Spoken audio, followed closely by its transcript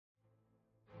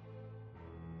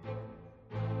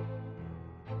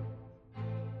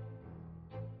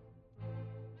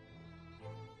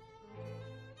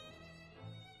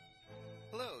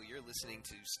listening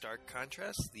to Stark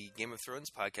Contrast, the Game of Thrones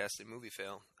podcast at Movie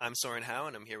Fail. I'm Soren Howe,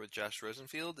 and I'm here with Josh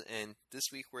Rosenfield, and this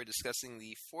week we're discussing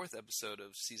the 4th episode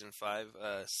of Season 5,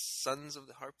 Sons of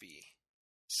the Harpy.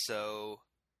 So,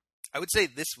 I would say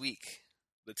this week,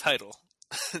 the title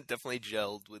definitely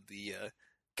gelled with the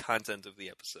content of the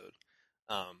episode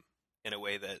in a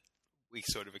way that we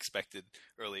sort of expected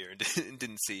earlier and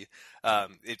didn't see.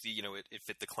 It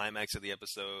fit the climax of the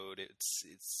episode.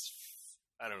 It's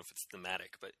I don't know if it's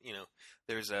thematic, but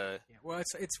there's a. Yeah, well,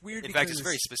 it's weird. In fact, it's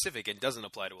very specific and doesn't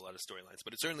apply to a lot of storylines,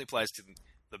 but it certainly applies to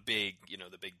the big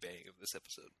bang of this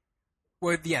episode.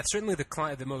 Well, yeah, certainly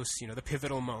the most the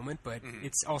pivotal moment, but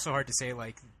it's also hard to say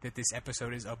like that this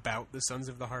episode is about the Sons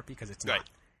of the Harpy because it's not. Right.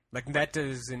 Like that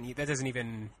doesn't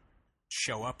even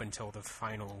show up until the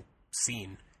final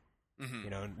scene.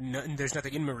 Mm-hmm. There's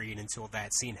nothing in Meereen until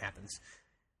that scene happens.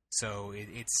 So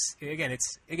it's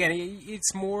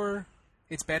more.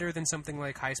 It's better than something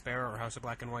like High Sparrow or House of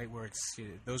Black and White, where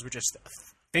those were just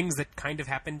things that kind of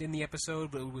happened in the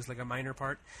episode, but it was like a minor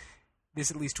part.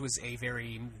 This at least was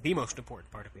the most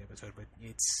important part of the episode, but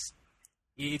it's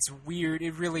weird.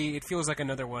 It feels like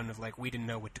another one of like, we didn't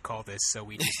know what to call this, so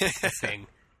we just did the thing.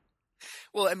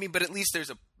 Well, I mean, but at least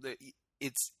it's a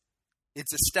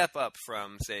step up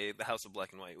from, say, the House of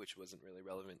Black and White, which wasn't really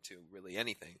relevant to really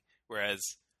anything, whereas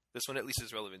this one at least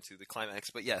is relevant to the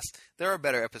climax. But yes, there are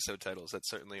better episode titles that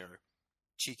certainly are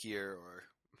cheekier or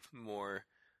more.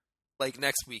 Like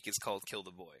next week is called Kill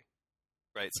the Boy,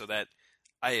 right? So that,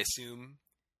 I assume,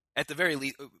 at the very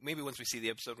least, maybe once we see the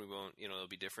episode, we won't, it'll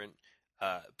be different.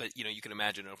 But, you can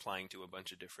imagine it applying to a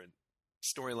bunch of different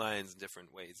storylines in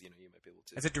different ways, you might be able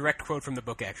to. It's a direct quote from the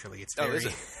book, actually. It's very is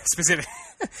it? specific.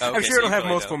 Okay, I'm sure it'll have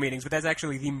multiple meanings, but that's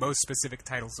actually the most specific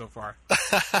title so far.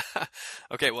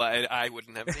 Okay, well, I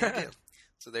wouldn't have any idea.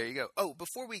 So there you go. Oh,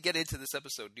 before we get into this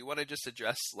episode, do you want to just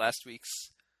address last week's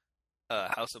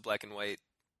House of Black and White,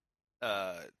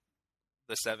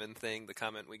 the 7 thing, the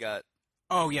comment we got?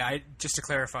 Oh, yeah, just to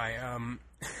clarify,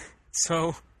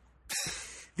 so...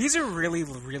 These are really,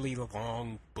 really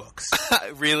long books.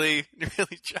 Really?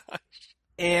 Really, Josh?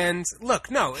 And, look,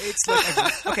 no, it's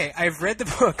like... I've read the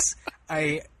books.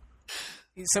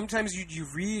 Sometimes you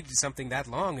read something that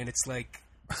long, and it's like...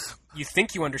 You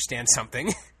think you understand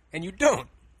something, and you don't.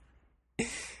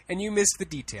 And you miss the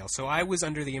detail. So I was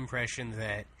under the impression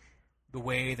that the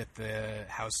way that the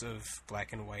House of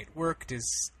Black and White worked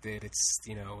is that it's,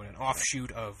 an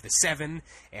offshoot of the 7,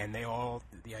 and the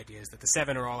idea is that the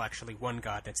 7 are all actually one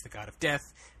god, that's the god of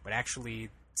death, but actually,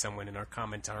 someone in our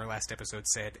comment on our last episode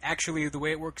said, actually, the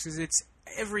way it works is it's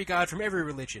every god from every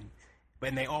religion,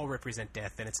 and they all represent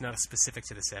death, and it's not specific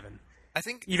to the 7. I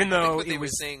think what they were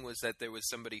saying was that there was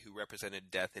somebody who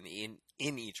represented death in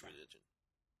each religion.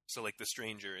 So, like, the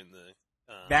stranger in the...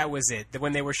 That was it.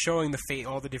 When they were showing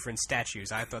all the different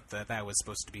statues, I thought that was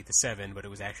supposed to be the 7, but it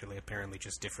was actually apparently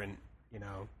just different,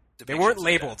 They weren't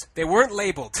labeled. They weren't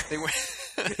labeled. They were.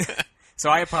 So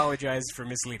I apologize for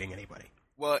misleading anybody.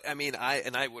 Well, I mean,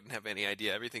 I wouldn't have any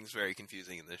idea. Everything's very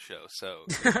confusing in this show, so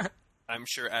I'm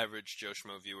sure average Joe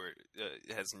Schmo viewer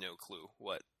has no clue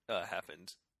what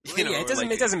happened.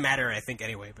 It doesn't matter, I think,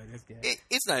 anyway. But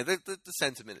it's not. The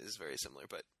sentiment is very similar,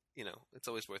 but it's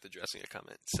always worth addressing a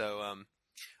comment. So,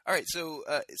 all right. So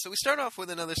we start off with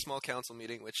another small council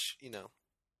meeting, which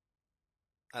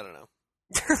I don't know.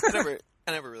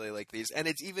 I never really like these, and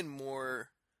it's even more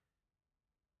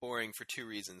boring for 2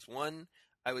 reasons. One,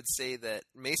 I would say that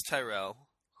Mace Tyrell,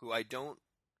 who I don't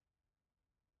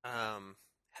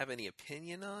have any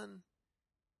opinion on,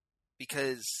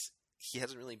 because he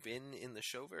hasn't really been in the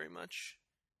show very much.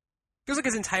 Feels like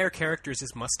his entire character is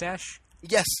his mustache.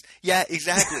 Yes, yeah,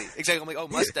 exactly. I'm like, oh,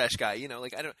 mustache guy,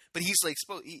 like I don't. But he's like,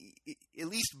 at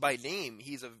least by name,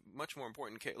 he's a much more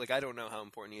important character. Like I don't know how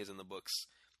important he is in the books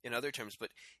in other terms, but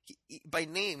by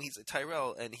name, he's a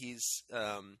Tyrell, and he's,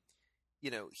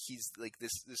 he's like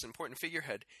this important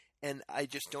figurehead, and I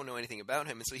just don't know anything about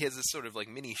him, and so he has this sort of like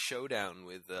mini showdown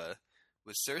with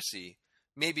Cersei.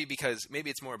 Maybe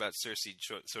it's more about Cersei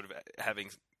sort of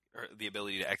having the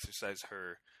ability to exercise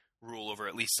her rule over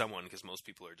at least someone, because most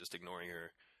people are just ignoring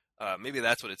her. Maybe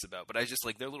that's what it's about. But I just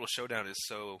like their little showdown is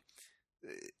so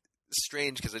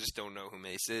strange because I just don't know who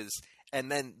Mace is. And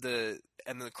then the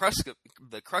crux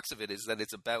of it is that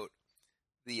it's about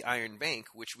the Iron Bank,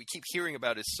 which we keep hearing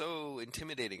about is so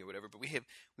intimidating or whatever. But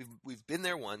we've been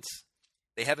there once.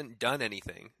 They haven't done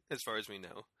anything as far as we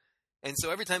know. And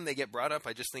so every time they get brought up,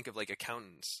 I just think of, like,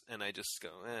 accountants, and I just go,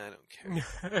 I don't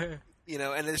care.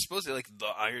 And they're supposed to be, like, the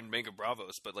Iron Bank of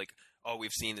Bravos, but, like, all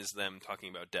we've seen is them talking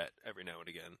about debt every now and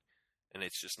again. And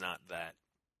it's just not that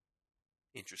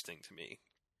interesting to me.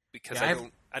 because Yeah,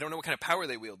 I don't know what kind of power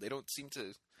they wield. They don't seem to.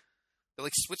 They're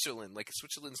like Switzerland. Like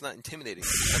Switzerland's not intimidating.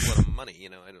 They have a lot of money. You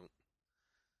know, I don't.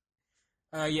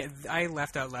 Yeah, I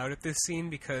laughed out loud at this scene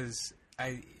because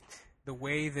the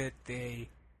way that the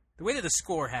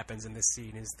score happens in this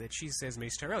scene is that she says,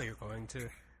 Mace Tyrell, you're going to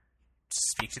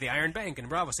speak to the Iron Bank, and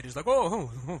Bravo City's like,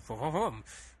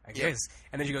 I guess.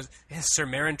 And then she goes, yes, Sir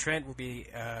Meryn Trant will be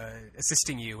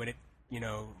assisting you, and it,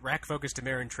 rack focus to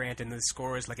Meryn Trant, and the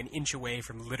score is like an inch away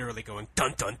from literally going,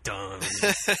 dun dun dun.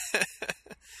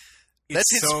 That's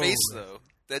his face, though.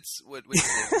 That's what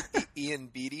Ian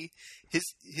Beattie. His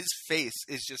face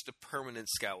is just a permanent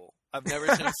scowl. I've never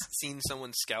seen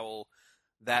someone scowl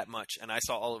that much, and I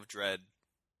saw all of Dredd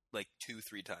like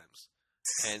 2-3 times,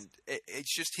 and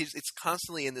it's just it's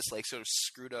constantly in this like sort of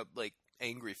screwed up like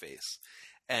angry face,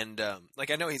 and like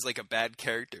I know he's like a bad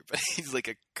character, but he's like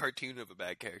a cartoon of a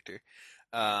bad character,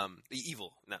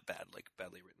 evil, not bad, like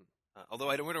badly written. Although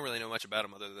we don't really know much about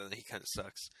him other than he kind of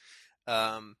sucks.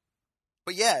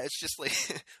 But yeah, it's just like,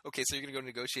 okay, so you're going to go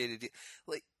negotiate a deal.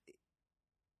 Like,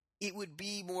 it would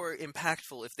be more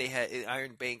impactful if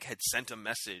Iron Bank had sent a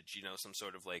message, some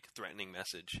sort of like threatening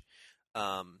message.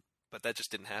 But that just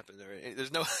didn't happen.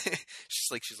 There's no,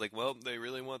 she's like, well, they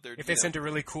really want their. If they sent a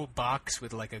really cool box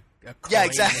with like a coin yeah,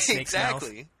 and a snake's mouth.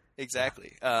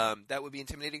 Exactly. That would be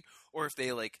intimidating. Or if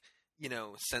they like,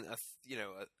 sent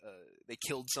they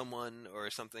killed someone or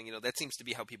something. That seems to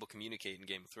be how people communicate in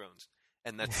Game of Thrones.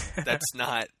 And that's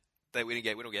not that we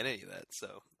don't get any of that.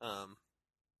 So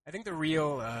I think the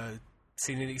real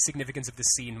significance of this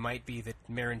scene might be that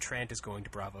Meryn Trant is going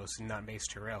to Braavos and not Mace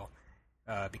Tyrell,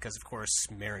 because of course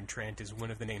Meryn Trant is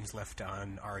one of the names left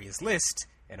on Arya's list,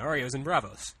 and Arya's in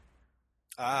Braavos.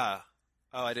 I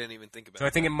didn't even think about. So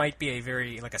I think it might be a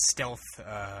very like a stealth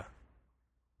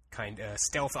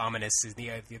stealth ominous. Is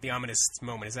the ominous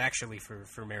moment is actually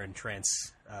for Meryn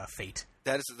Trant's fate.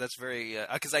 That's very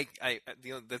because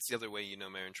that's the other way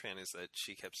Meryn Trant is that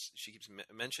she keeps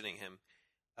mentioning him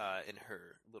in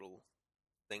her little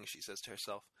thing she says to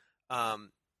herself.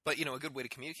 But a good way to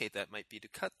communicate that might be to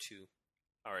cut to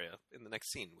Arya in the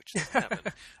next scene, which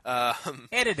doesn't happen.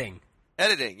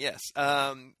 Editing, yes.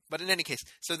 But in any case,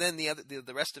 so then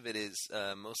the rest of it is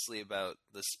mostly about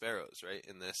the sparrows, right?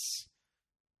 In this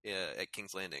at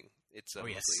King's Landing, it's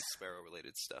mostly sparrow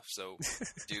related stuff. So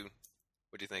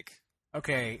what do you think?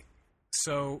 Okay,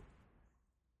 so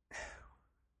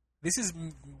this is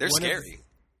they're scary.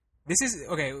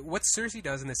 What Cersei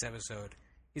does in this episode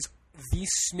is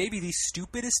maybe the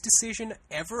stupidest decision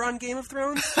ever on Game of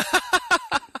Thrones.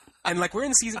 And like we're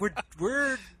in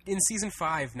season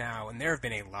 5 now, and there have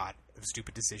been a lot of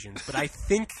stupid decisions. But I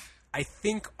think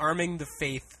arming the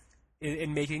Faith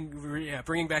and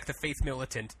bringing back the Faith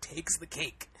militant takes the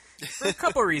cake for a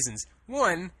couple reasons.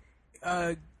 One,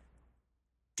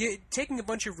 taking a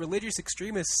bunch of religious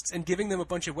extremists and giving them a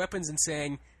bunch of weapons and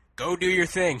saying, "Go do your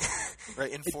thing."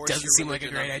 Right, it doesn't seem like a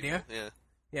great idea.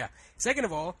 Yeah. Second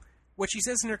of all, what she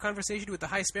says in her conversation with the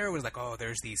High Sparrow was like, "Oh,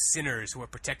 there's these sinners who are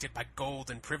protected by gold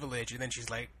and privilege," and then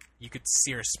she's like, you could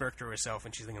see her smirk to herself,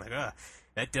 and she's thinking like,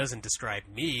 that doesn't describe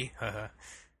me."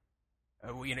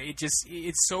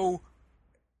 It's so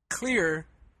clear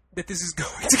that this is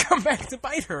going to come back to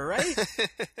bite her, right?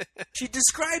 She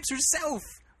describes herself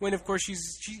when, of course,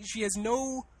 she has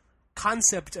no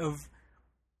concept of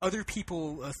other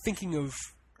people thinking of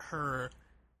her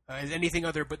as anything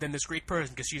other but than this great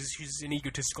person, because she's an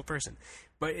egotistical person.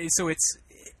 But so it's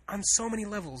on so many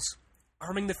levels.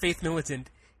 Arming the Faith militant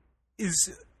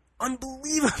is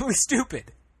unbelievably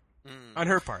stupid on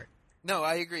her part. No,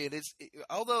 I agree. It is,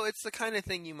 although it's the kind of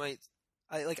thing you might,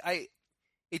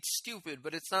 it's stupid,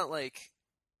 but it's not like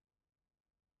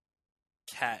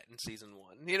Cat in season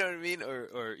 1. You know what I mean,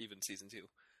 or even season 2.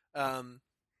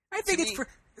 I think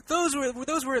those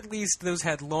were at least those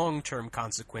had long-term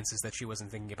consequences that she wasn't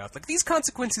thinking about. Like these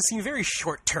consequences seem very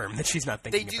short-term that she's not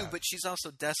thinking about. They do, but she's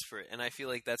also desperate, and I feel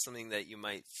like that's something that you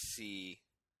might see.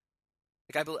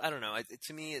 Like I don't know.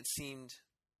 To me, it seemed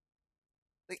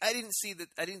like I didn't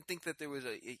think that there was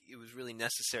it was really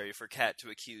necessary for Cat to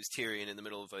accuse Tyrion in the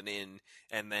middle of an inn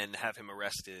and then have him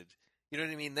arrested. You know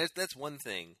what I mean? That's one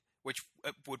thing which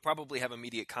would probably have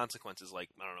immediate consequences, like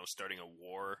I don't know, starting a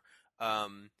war.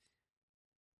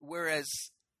 Whereas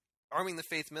arming the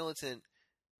Faith militant,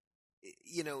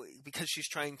 because she's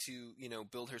trying to,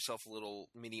 build herself a little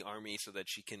mini army so that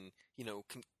she can,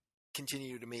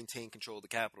 continue to maintain control of the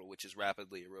capital, which is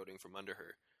rapidly eroding from under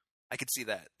her. I could see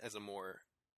that as a more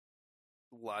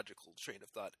logical train of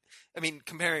thought. I mean,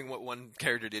 comparing what one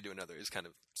character did to another is kind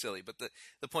of silly, but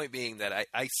the point being that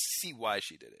I see why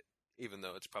she did it, even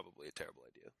though it's probably a terrible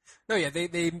idea. No, yeah,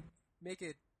 they make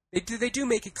it They do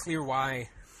make it clear why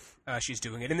she's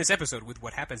doing it in this episode. With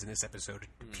what happens in this episode, it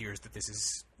appears that this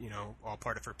is all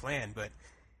part of her plan. But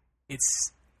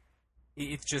it's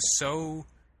just so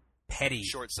petty,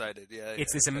 short-sighted. Yeah,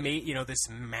 it's this this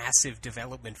massive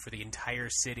development for the entire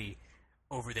city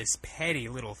over this petty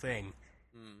little thing,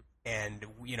 and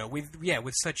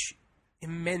with such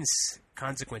immense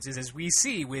consequences as we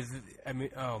see with.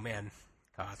 Oh man,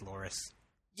 God, Loras.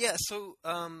 Yeah. So,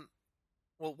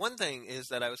 well, one thing is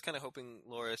that I was kind of hoping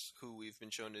Loras, who we've been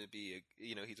shown to be,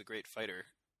 he's a great fighter,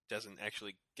 doesn't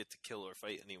actually get to kill or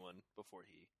fight anyone before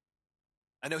he.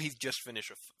 I know he's just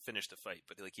finished a fight,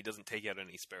 but he doesn't take out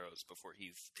any sparrows before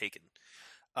he's taken.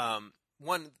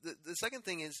 The second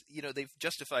thing is, they've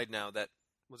justified now that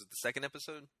was it the second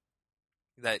episode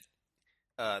that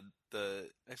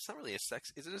it's not really a sex.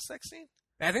 Is it a sex scene?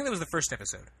 I think that was the first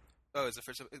episode. Oh, it's the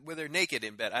first where they're naked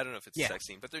in bed. I don't know if it's a sex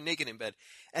scene, but they're naked in bed.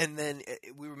 And then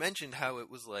we mentioned how it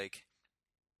was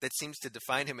that seems to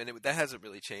define him, and that hasn't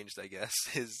really changed, I guess.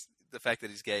 The fact that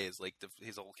he's gay is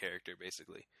his whole character,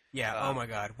 basically. Yeah. Oh my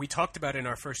God, we talked about in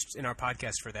our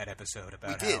podcast for that episode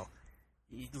about how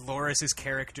Loras'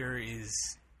 character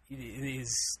is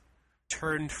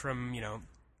turned from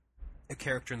a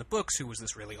character in the books who was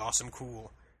this really awesome,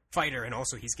 cool fighter, and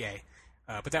also he's gay.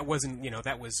 But that wasn't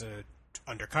that was a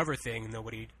undercover thing.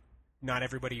 Not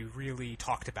everybody really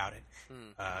talked about it.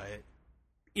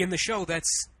 In the show,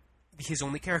 that's his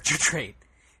only character trait.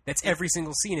 That's every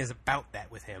single scene is about that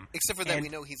with him. Except for that we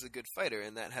know he's a good fighter,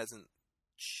 and that hasn't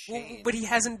changed. Well, but he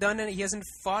hasn't done any. He hasn't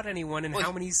fought anyone in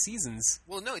how many seasons?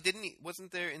 Well, no, didn't he?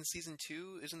 Wasn't there in season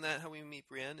 2? Isn't that how we meet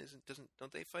Brienne?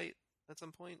 Don't they fight at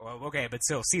some point? Well, okay, but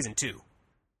still, season 2.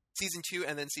 Season 2,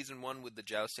 and then season 1 with the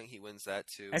jousting, he wins that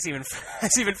too. That's even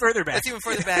further back. That's even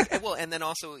further back. Well, and then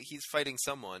also he's fighting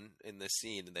someone in this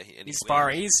scene, and he's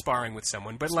sparring. He's sparring with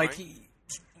someone, but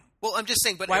Well, I'm just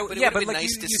saying, but it would have been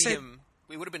nice to see him.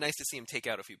 It would have been nice to see him take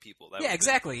out a few people.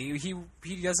 Exactly. He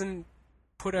doesn't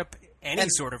put up any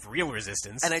sort of real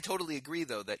resistance. And I totally agree,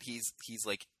 though, that he's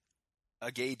a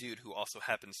gay dude who also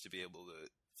happens to be able to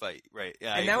fight, right?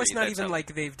 Yeah, and now it's not even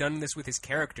like they've done this with his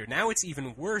character. Now it's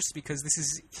even worse because this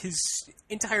is his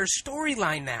entire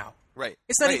storyline now. Right.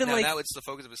 It's not even now it's the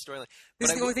focus of his storyline. This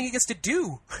is the only thing he gets to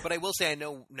do. But I will say I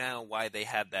know now why they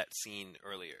had that scene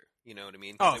earlier. You know what I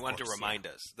mean? Oh, they wanted to remind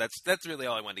us. That's really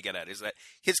all I wanted to get at, is that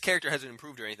his character hasn't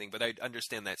improved or anything, but I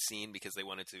understand that scene because they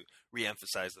wanted to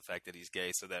re-emphasize the fact that he's gay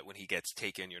so that when he gets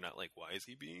taken, you're not like, why is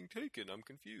he being taken? I'm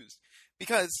confused.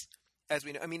 Because, as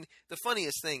we know, I mean, the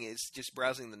funniest thing is just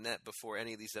browsing the net before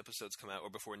any of these episodes come out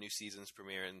or before new seasons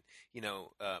premiere and,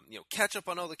 catch up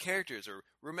on all the characters or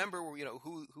remember,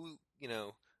 who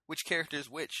which character is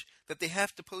which, that they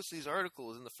have to post these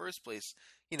articles in the first place,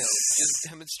 just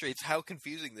demonstrates how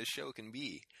confusing this show can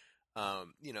be.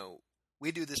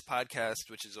 We do this podcast,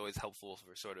 which is always helpful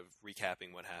for sort of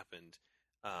recapping what happened.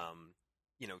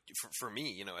 For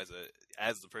me,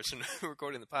 as the person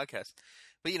recording the podcast,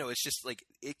 but it's just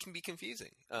it can be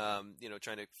confusing,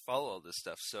 trying to follow all this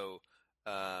stuff. So,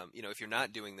 if you're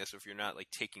not doing this, or if you're not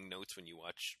taking notes when you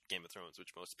watch Game of Thrones,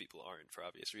 which most people aren't for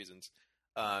obvious reasons,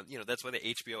 that's why the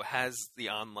HBO has the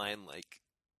online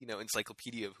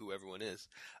encyclopedia of who everyone is.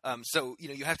 So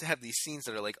you have to have these scenes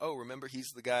that are like, oh, remember he's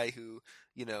the guy who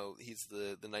he's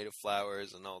the Knight of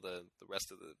Flowers and all the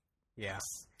rest of the. Yeah.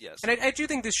 Yes. And I do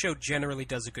think this show generally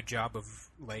does a good job of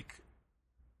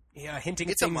hinting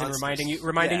at things and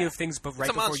reminding you of things, but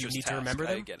right before you need to remember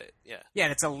them. I get it. Yeah. Yeah,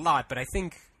 and it's a lot, but I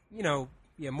think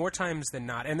more times than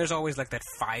not. And there's always that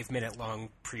 5-minute long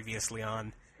previously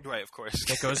on. Right, of course.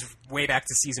 That goes way back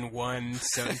to season 1,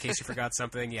 so in case you forgot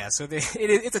something. Yeah, so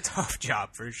it's a tough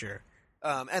job for sure.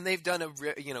 And they've done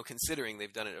considering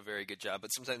they've done it a very good job, but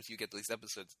sometimes you get these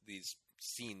episodes, these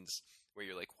scenes where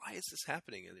you're like, why is this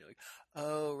happening? And you're like,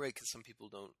 oh, right, because some people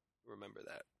don't remember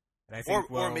that. And I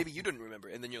think, or maybe you didn't remember,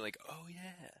 and then you're like, oh,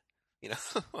 yeah.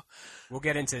 We'll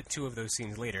get into 2 of those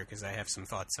scenes later, because I have some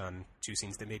thoughts on 2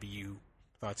 scenes that maybe you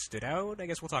thought stood out. I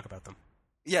guess we'll talk about them.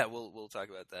 Yeah, we'll talk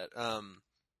about that.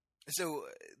 So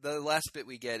the last bit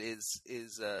we get is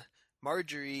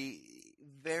Marjorie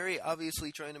very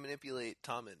obviously trying to manipulate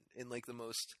Tommen in the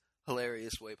most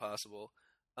hilarious way possible.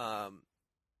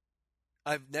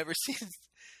 I've never seen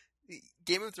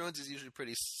Game of Thrones is usually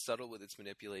pretty subtle with its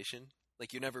manipulation.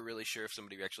 You're never really sure if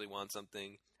somebody actually wants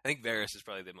something. I think Varys is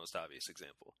probably the most obvious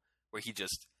example, where he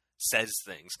just says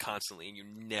things constantly, and you're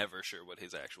never sure what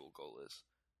his actual goal is.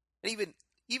 And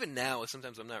even now,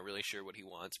 sometimes I'm not really sure what he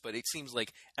wants, but it seems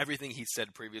like everything he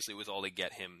said previously was all to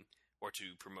get him or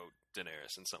to promote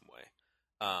Daenerys in some way.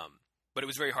 But it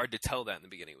was very hard to tell that in the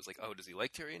beginning. It was like, oh, does he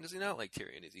like Tyrion? Does he not like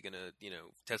Tyrion? Is he going to,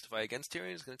 testify against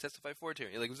Tyrion? Is he going to testify for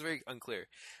Tyrion? Like, it was very unclear.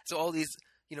 So all these,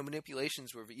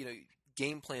 manipulations were,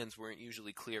 game plans weren't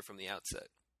usually clear from the outset.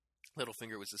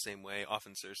 Littlefinger was the same way.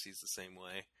 Often Cersei's the same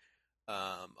way,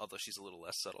 although she's a little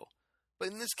less subtle. But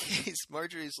in this case,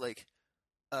 Marjorie's like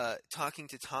talking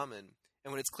to Tommen,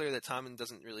 and when it's clear that Tommen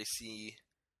doesn't really see,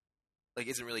 like,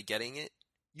 isn't really getting it,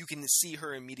 you can see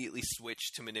her immediately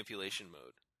switch to manipulation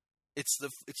mode. It's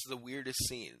the weirdest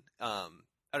scene. I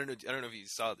don't know if you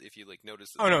saw, if you like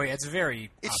noticed. Oh no, yeah, it's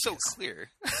very. It's obvious. so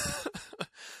clear.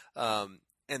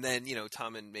 And then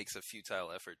Tommen makes a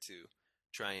futile effort to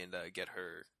try and get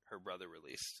her brother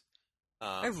released.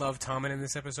 I love Tommen in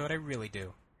this episode. I really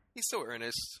do. He's so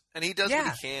earnest, and he does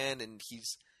what he can, and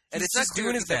he's it's not just clear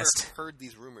doing if his he's ever best. heard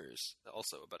these rumors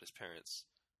also about his parents.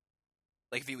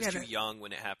 Like if he was too young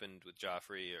when it happened with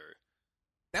Joffrey, or.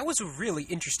 That was a really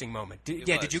interesting moment. Did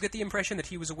you get the impression that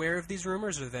he was aware of these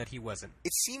rumors or that he wasn't?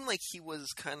 It seemed like he was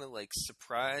kind of like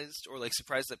surprised, or like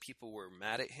surprised that people were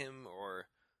mad at him or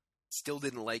still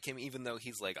didn't like him, even though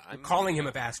he's like, I'm calling him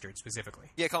a bastard specifically.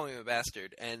 Yeah, calling him a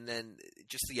bastard. And then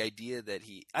just the idea that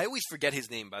I always forget his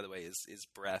name, by the way, is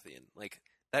Baratheon. Like,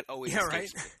 that always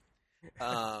escapes me.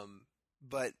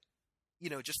 But,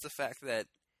 just the fact that,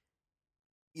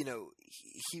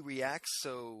 he reacts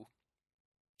so...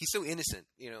 He's so innocent,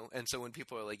 and so when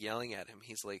people are, like, yelling at him,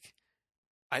 he's like,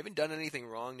 I haven't done anything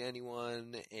wrong to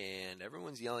anyone, and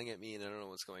everyone's yelling at me, and I don't know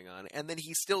what's going on. And then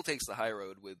he still takes the high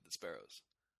road with the sparrows,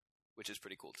 which is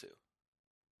pretty cool, too.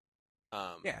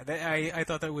 I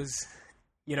thought that was,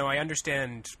 I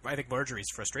understand, I think Marjorie's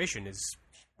frustration is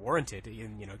warranted,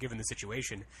 given the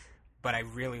situation, but I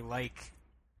really like...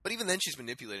 But even then she's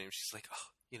manipulating him. She's like,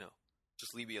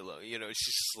 just leave me alone.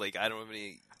 She's just like, I don't have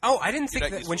any... Oh, I didn't think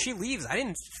that when she leaves, I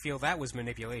didn't feel that was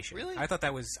manipulation. Really? I thought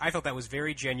that was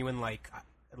very genuine,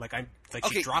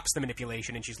 she drops the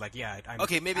manipulation and she's like, yeah, I'm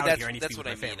okay, maybe out that's here. I need that's to be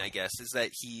what with I my mean, family. I guess, is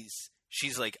that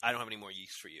she's like, I don't have any more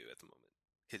use for you at the moment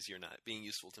because you're not being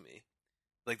useful to me.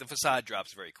 Like, the facade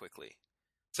drops very quickly.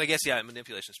 So I guess,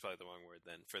 manipulation is probably the wrong word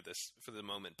then for the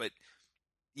moment. But,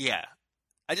 yeah,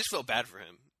 I just felt bad for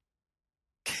him.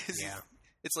 Yeah.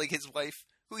 It's like his wife,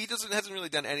 who he hasn't really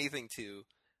done anything to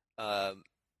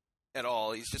at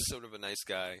all. He's just sort of a nice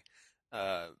guy.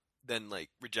 Then, like,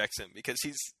 rejects him because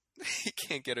he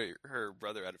can't get her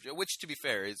brother out of jail, which, to be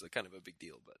fair, is kind of a big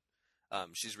deal. But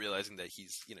she's realizing that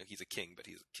he's a king, but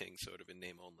he's a king sort of in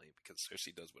name only because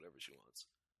Cersei does whatever she wants.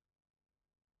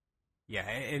 Yeah,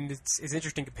 and it's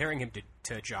interesting comparing him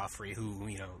to Joffrey, who,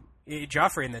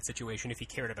 Joffrey in that situation, if he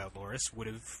cared about Loras, would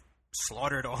have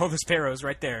slaughtered all the sparrows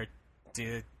right there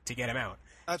to get him out.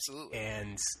 Absolutely.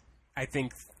 And I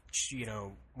think,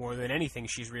 more than anything,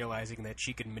 she's realizing that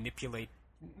she can manipulate...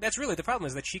 That's really the problem,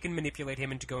 is that she can manipulate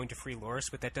him into going to free Loras,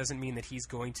 but that doesn't mean that he's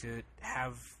going to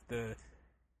have the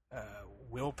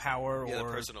willpower or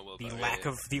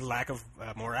the lack of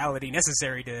morality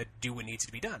necessary to do what needs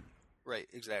to be done. Right,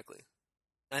 exactly.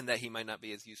 And that he might not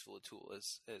be as useful a tool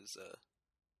as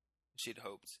she'd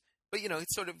hoped. But,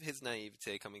 it's sort of his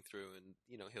naivete coming through, and,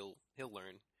 he'll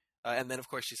learn. And then, of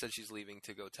course, she said she's leaving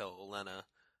to go tell Olenna,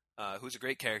 who's a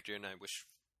great character, and I wish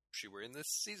she were in this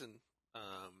season.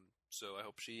 So I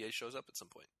hope she shows up at some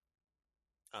point.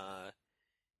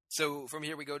 So from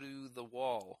here we go to the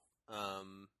Wall.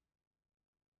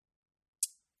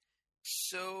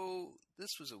 So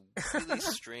this was a really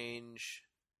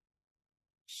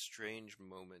strange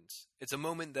moment. It's a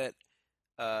moment that,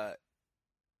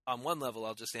 on one level,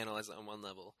 I'll just analyze it on one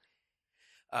level,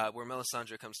 where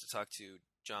Melisandre comes to talk to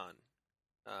Jon.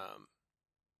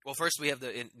 Well, first we have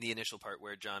the initial part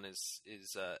where Jon has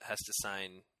to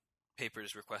sign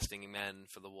papers requesting men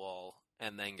for the Wall,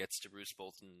 and then gets to Roose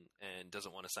Bolton and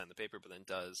doesn't want to sign the paper, but then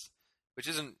does, which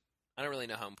isn't. I don't really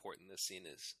know how important this scene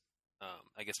is.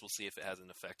 I guess we'll see if it has an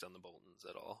effect on the Boltons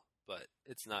at all, but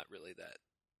it's not really that.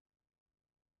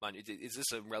 Is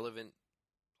this a relevant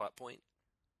plot point?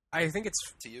 I think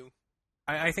it's to you.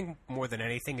 I think more than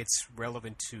anything, it's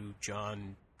relevant to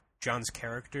Jon's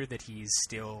character, that he's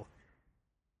still,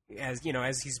 as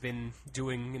he's been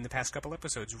doing in the past couple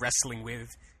episodes, wrestling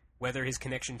with whether his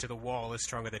connection to the Wall is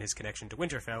stronger than his connection to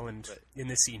Winterfell. And right. In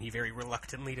this scene, he very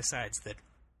reluctantly decides that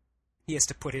he has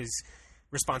to put his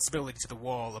responsibility to the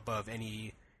Wall above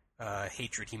any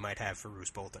hatred he might have for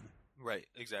Roose Bolton. Right,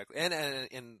 exactly. And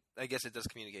I guess it does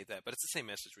communicate that, but it's the same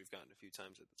message we've gotten a few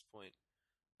times at this point.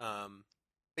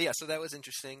 But yeah, so that was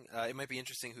interesting. It might be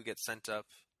interesting who gets sent up.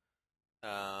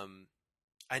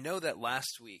 I know that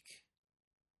last week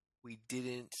we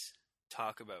didn't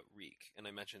talk about Reek, and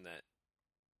I mentioned that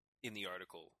in the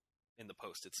article, in the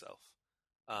post itself.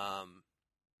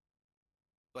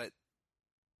 but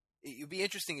it would be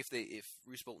interesting if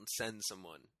Roose Bolton sends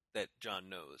someone that Jon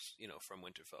knows, from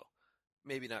Winterfell.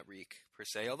 Maybe not Reek per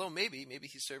se, although maybe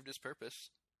he served his purpose,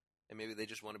 and maybe they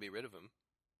just want to be rid of him,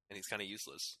 and he's kind of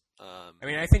useless.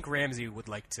 I think Ramsay would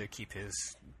like to keep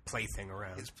his plaything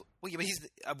around. But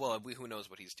who knows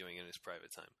what he's doing in his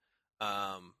private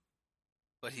time.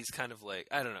 But he's kind of like,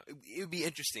 I don't know. It would be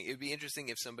interesting. It would be interesting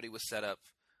if somebody was sent up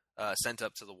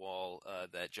to the wall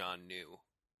that Jon knew,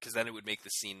 because then it would make the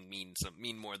scene mean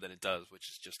more than it does, which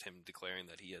is just him declaring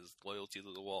that he has loyalty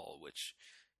to the wall, which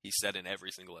he said in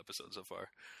every single episode so far.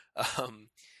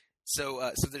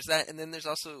 So there's that, and then there's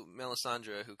also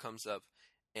Melisandre, who comes up,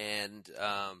 and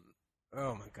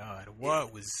oh my God,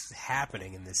 what was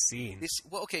happening in this scene?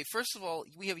 Okay, first of all,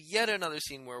 we have yet another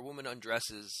scene where a woman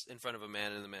undresses in front of a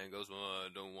man, and the man goes, "I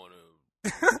don't want to."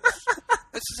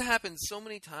 This has happened so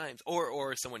many times,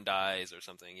 or someone dies or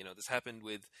something. This happened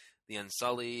with the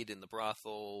Unsullied in the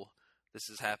brothel. This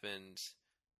has happened.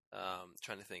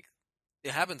 Trying to think,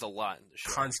 it happens a lot in the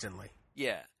show. Constantly.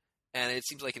 Yeah, and it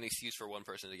seems like an excuse for one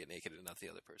person to get naked and not the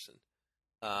other person.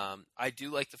 I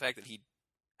do like the fact that he.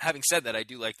 Having said that, I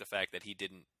do like the fact that he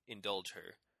didn't indulge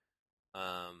her.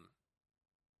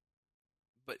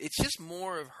 But it's just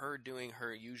more of her doing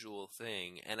her usual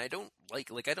thing, and I don't I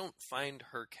don't find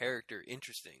her character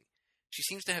interesting. She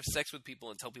seems to have sex with people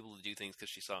and tell people to do things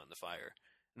because she saw it in the fire,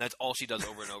 and that's all she does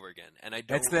over and over again. And I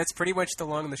don't. That's pretty much the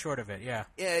long and the short of it. Yeah.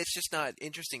 Yeah, it's just not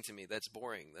interesting to me. That's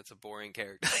boring. That's a boring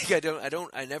character.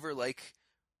 I never like.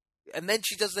 And then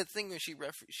she does that thing where she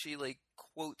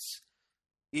quotes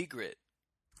Ygritte.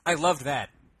 I loved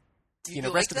that. Rest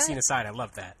like of the scene aside, I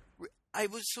loved that. I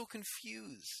was so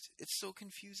confused. It's so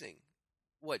confusing.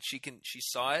 What, she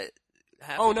saw it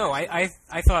happen? Oh no, I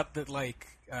thought that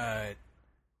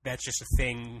that's just a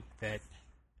thing that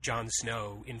Jon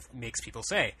Snow makes people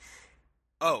say.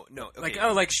 Oh no! Okay.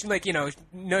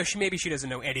 No, maybe she doesn't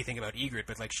know anything about Ygritte,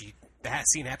 but that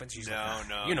scene happens. She's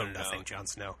you know nothing, Jon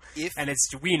Snow. And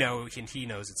we know, and he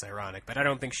knows it's ironic, but I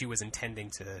don't think she was intending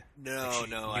to. No,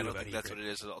 I don't think that's what it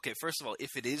is at all. Okay, first of all,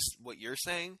 if it is what you're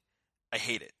saying, I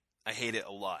hate it. I hate it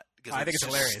a lot because I think it's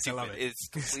hilarious. Stupid. I love it. It's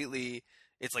completely.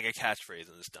 It's like a catchphrase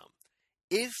and it's dumb.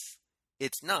 If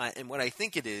it's not, and what I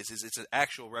think it is it's an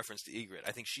actual reference to Ygritte.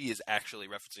 I think she is actually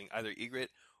referencing either Ygritte.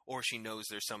 Or she knows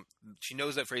she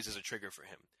knows that phrase is a trigger for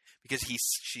him because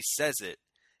she says it,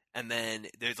 and then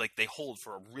there's they hold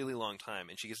for a really long time,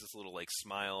 and she gets this little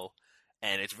smile,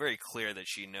 and it's very clear that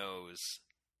she knows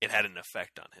it had an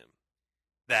effect on him.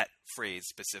 That phrase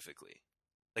specifically,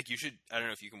 you should. I don't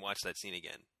know if you can watch that scene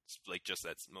again, just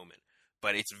that moment,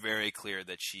 but it's very clear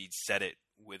that she said it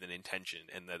with an intention,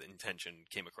 and that intention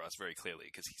came across very clearly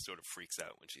because he sort of freaks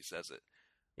out when she says it.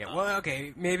 Yeah, well,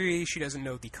 okay, maybe she doesn't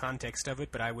know the context of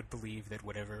it, but I would believe that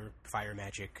whatever fire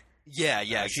magic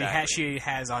exactly. she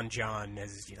has on Jon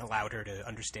has allowed her to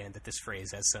understand that this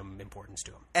phrase has some importance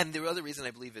to him. And the other reason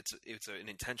I believe it's an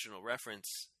intentional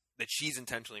reference, that she's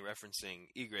intentionally referencing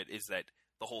Ygritte, is that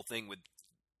the whole thing with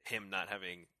him not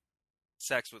having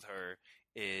sex with her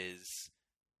is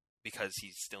because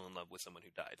he's still in love with someone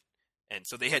who died. And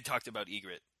so they had talked about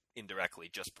Ygritte indirectly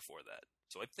just before that.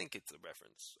 So I think it's a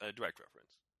direct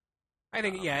reference. I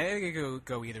think it could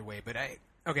go either way, but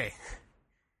okay.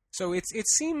 So it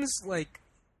seems like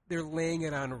they're laying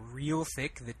it on real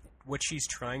thick that what she's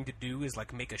trying to do is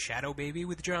make a shadow baby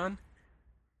with Jon.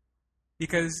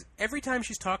 Because every time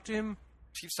she's talked to him,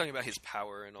 she's talking about his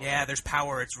power and all. Yeah, there's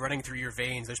power. It's running through your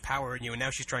veins. There's power in you, and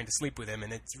now she's trying to sleep with him.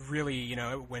 And it's really,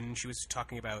 when she was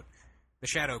talking about the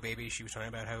shadow baby, she was talking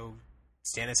about how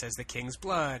Stannis has the king's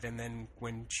blood, and then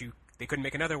when they couldn't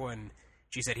make another one,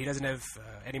 she said he doesn't have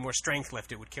any more strength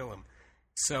left, it would kill him.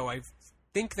 So I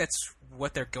think that's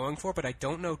what they're going for, but I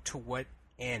don't know to what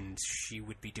end she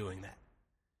would be doing that.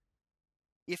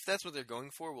 If that's what they're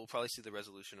going for, we'll probably see the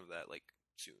resolution of that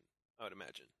soon, I would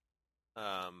imagine.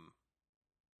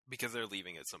 Because they're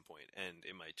leaving at some point, and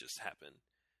it might just happen.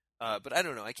 But I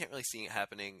don't know, I can't really see it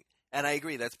happening. And I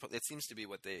agree, it seems to be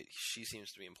what she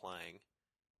seems to be implying.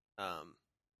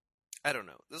 I don't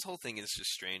know. This whole thing is just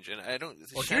strange, and I don't.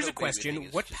 Well, here's a question: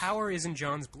 what power is in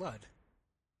Jon's blood?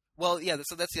 Well, yeah.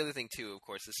 So that's the other thing too. Of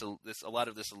course, a lot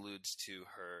of this alludes to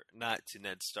her, not to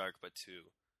Ned Stark, but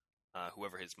to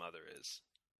whoever his mother is.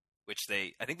 Which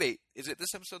is it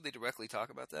this episode they directly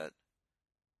talk about that?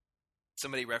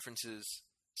 Somebody references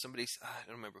I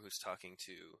don't remember who's talking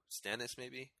to Stannis,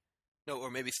 maybe. No, or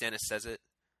maybe Stannis says it.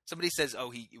 Somebody says, "Oh,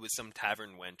 he was some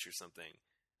tavern wench or something."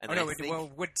 And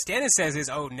what Stannis says is,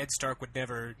 "Ned Stark would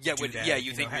never do that." Yeah,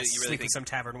 you really sleep think in some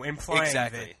tavern, implying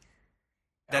exactly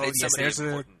that it's somebody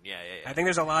important. Yeah. I think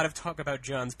there's a lot of talk about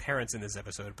Jon's parents in this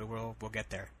episode, but we'll get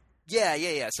there.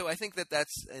 Yeah. So I think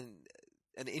that's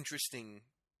an interesting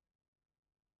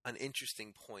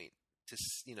point to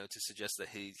suggest that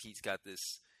he's got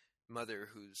this mother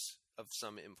who's of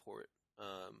some import.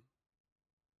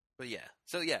 But yeah,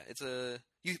 so yeah, it's a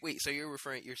wait. So you're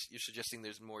suggesting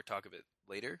there's more talk of it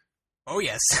later? Oh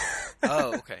yes.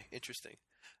 Oh, okay, interesting.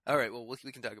 All right, well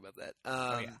we can talk about that.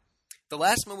 Yeah. The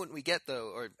last moment we get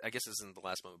though, or I guess this isn't the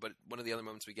last moment, but one of the other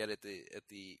moments we get at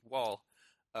the wall,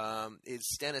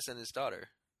 is Stannis and his daughter,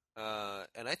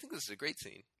 and I think this is a great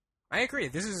scene. I agree.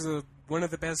 This is one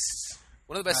of the best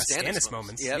Stannis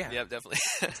moments. Yep, definitely.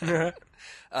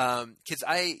 Because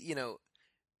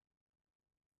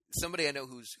somebody I know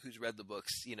who's read the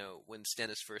books, when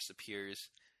Stannis first appears,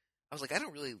 I was like, I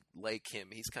don't really like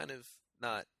him. He's kind of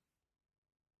not.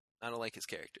 I don't like his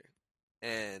character.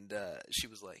 And she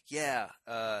was like, "Yeah,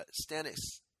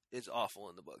 Stannis is awful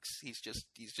in the books. He's just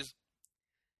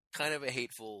kind of a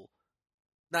hateful,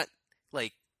 not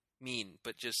like mean,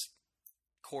 but just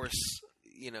coarse,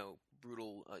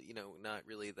 brutal, not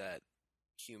really that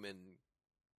human,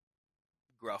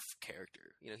 gruff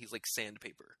character. He's like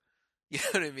sandpaper. You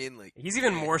know what I mean? Like he's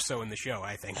even more so in the show,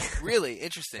 I think. Really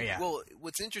interesting. Yeah. Well,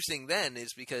 what's interesting then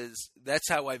is because that's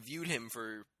how I viewed him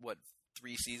for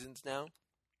 3 seasons now.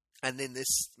 And in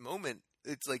this moment,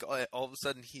 it's like all of a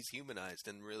sudden he's humanized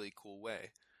in a really cool way.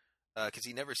 Because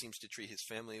he never seems to treat his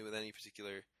family with any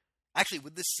particular... Actually,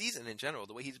 with this season in general,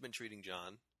 the way he's been treating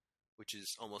Jon, which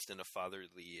is almost in a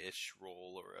fatherly-ish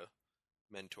role or a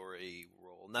mentor-y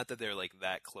role. Not that they're like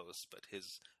that close, but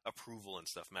his approval and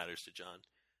stuff matters to Jon.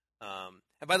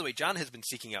 And by the way, Jon has been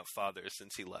seeking out fathers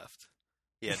since he left.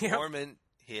 He had Mormont,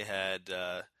 he had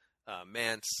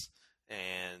Mance,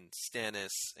 and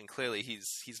Stannis, and clearly he's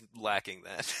lacking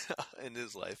that in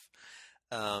his life.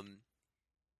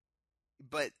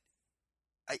 But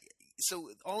so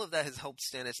all of that has helped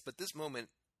Stannis, but this moment,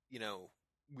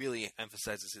 really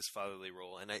emphasizes his fatherly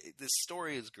role, and this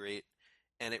story is great,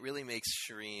 and it really makes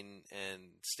Shireen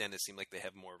and Stannis seem like they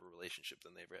have more of a relationship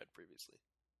than they've had previously.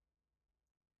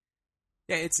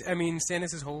 Yeah,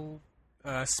 Stannis' whole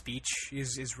speech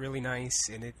is really nice,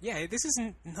 and this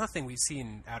isn't nothing we've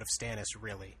seen out of Stannis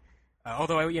really.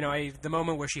 Although the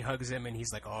moment where she hugs him and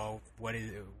he's like, "Oh, what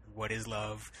is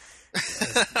love?"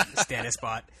 Stannis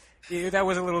bot. That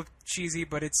was a little cheesy,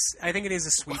 but I think it is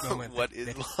a sweet moment. What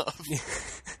is love?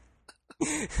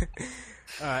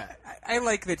 I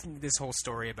like this whole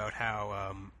story about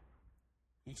how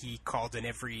he called in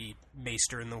every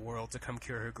maester in the world to come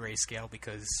cure her grayscale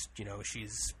because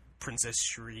she's Princess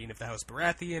Shireen of the House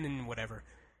Baratheon and whatever.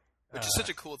 Which is such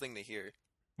a cool thing to hear.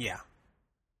 Yeah.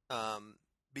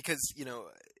 Because,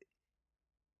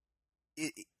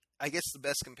 I guess the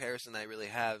best comparison I really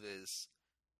have is,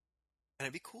 and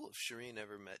it'd be cool if Shireen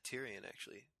ever met Tyrion,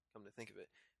 actually, come to think of it.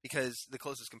 Because the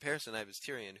closest comparison I have is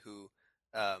Tyrion, who,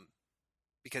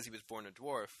 because he was born a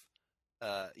dwarf,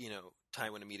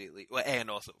 Tywin immediately, and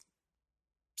also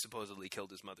supposedly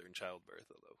killed his mother in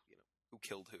childbirth, although, who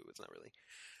killed who, it's not really.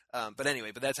 But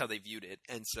anyway, that's how they viewed it.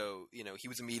 And so, he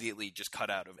was immediately just cut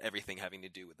out of everything having to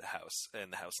do with the house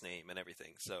and the house name and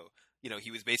everything. So,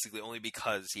 he was basically only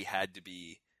because he had to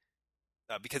be,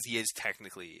 because he is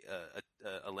technically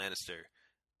a Lannister,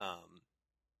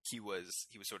 he was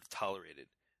sort of tolerated.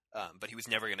 But he was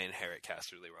never going to inherit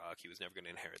Casterly Rock. He was never going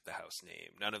to inherit the house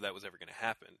name. None of that was ever going to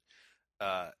happen.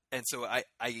 And so I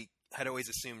had always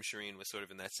assumed Shireen was sort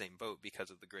of in that same boat because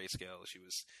of the grayscale. She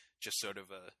was just sort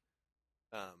of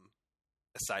a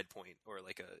side point or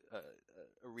like a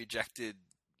rejected,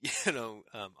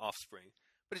 offspring.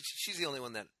 But she's the only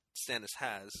one that Stannis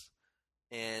has,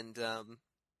 and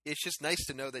it's just nice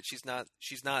to know that she's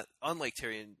not unlike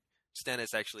Tyrion.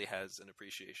 Stannis actually has an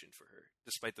appreciation for her,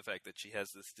 despite the fact that she has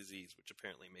this disease, which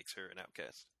apparently makes her an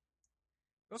outcast.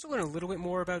 We also learn a little bit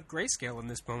more about grayscale in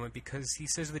this moment because he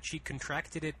says that she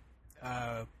contracted it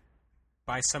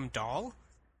by some doll.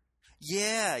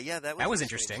 Yeah, that was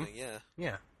interesting.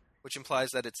 Yeah, which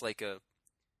implies that it's like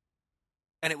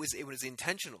and it was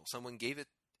intentional. Someone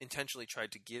intentionally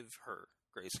tried to give her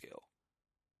grayscale,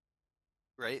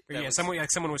 right?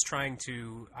 Someone was trying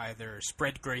to either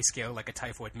spread grayscale like a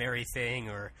Typhoid Mary thing,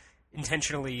 or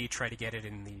intentionally try to get it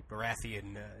in the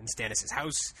Baratheon in Stannis'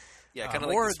 house. Yeah, kind of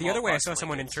or the other way I saw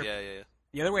someone interpret. Yeah.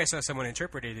 The other way I saw someone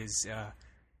interpret it is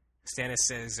Stannis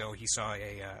says, "Oh, he saw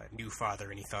a new father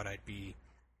and he thought I'd be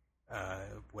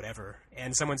whatever."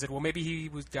 And someone said, "Well, maybe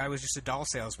I was just a doll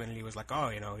salesman," and he was like, "Oh,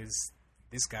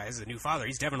 this guy is a new father.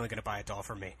 He's definitely going to buy a doll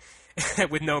from me,"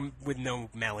 with no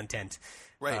malintent.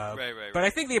 Right. But I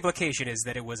think the implication is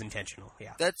that it was intentional.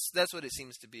 Yeah, that's what it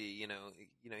seems to be.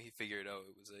 He figured,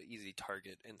 it was an easy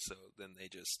target, and so then they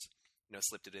just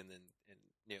slipped it in and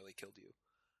nearly killed you.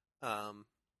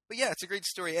 But yeah, it's a great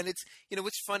story, and it's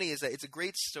what's funny is that it's a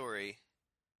great story.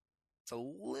 It's a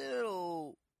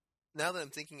little now that I'm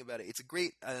thinking about it, it's a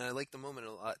great, and I like the moment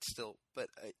a lot still. But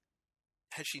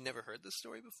has she never heard this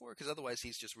story before? Because otherwise,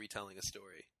 he's just retelling a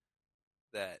story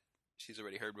that she's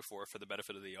already heard before for the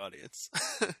benefit of the audience.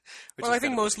 Well, I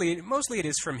think mostly it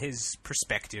is from his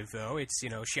perspective, though. It's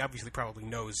she obviously probably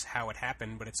knows how it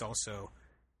happened, but it's also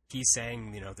he's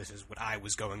saying this is what I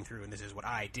was going through and this is what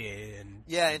I did, and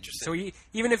yeah, interesting. So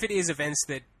even if it is events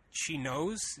that she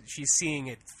knows, she's seeing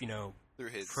it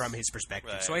from his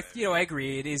perspective. Right, so I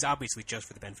agree. It is obviously just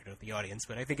for the benefit of the audience,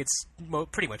 but I think it's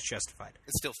pretty much justified.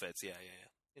 It still fits. Yeah.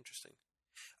 Interesting.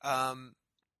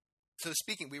 So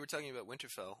we were talking about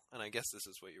Winterfell, and I guess this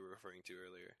is what you were referring to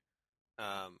earlier.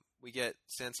 We get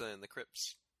Sansa in the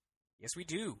crypts. Yes, we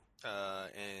do.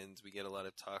 And we get a lot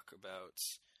of talk about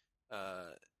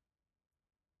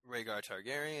Rhaegar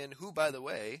Targaryen, who, by the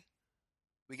way,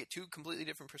 we get two completely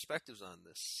different perspectives on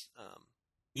this.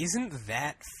 Isn't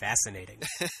that fascinating?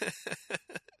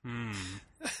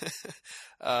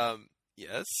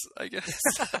 Yes, I guess.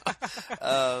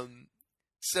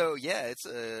 So yeah,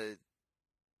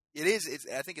 it is.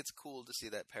 I think it's cool to see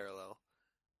that parallel.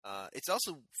 It's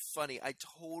also funny. I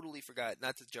totally forgot,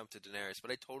 not to jump to Daenerys, but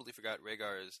I totally forgot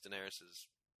Rhaegar is Daenerys'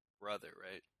 brother,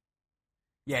 right?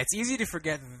 Yeah, it's easy to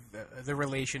forget the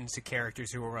relation to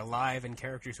characters who are alive and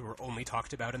characters who are only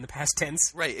talked about in the past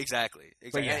tense. Right, exactly.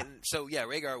 But yeah. And so yeah,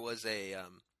 Rhaegar was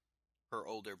her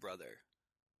older brother,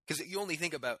 because you only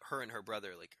think about her and her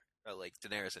brother like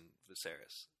Daenerys and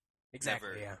Viserys.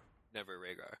 Exactly. Never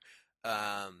Rhaegar.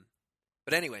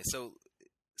 But anyway, so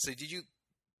did you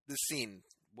the scene?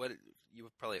 What you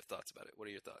probably have thoughts about it? What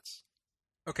are your thoughts?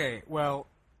 Okay, well,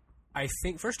 I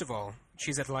think first of all,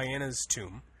 she's at Lyanna's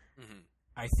tomb. Mm-hmm.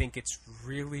 I think it's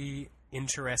really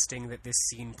interesting that this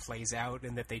scene plays out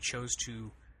and that they chose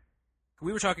to...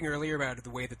 We were talking earlier about the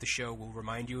way that the show will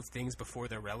remind you of things before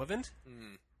they're relevant.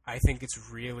 Mm. I think it's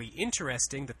really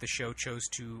interesting that the show chose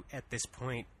to, at this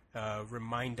point,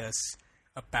 remind us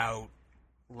about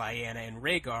Lyanna and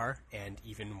Rhaegar, and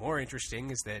even more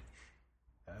interesting is that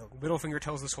Littlefinger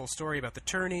tells this whole story about the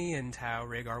tourney and how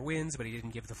Rhaegar wins, but he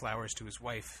didn't give the flowers to his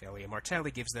wife. Elia Martell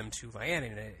gives them to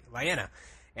Lyanna.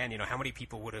 And, how many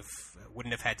people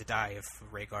wouldn't have had to die if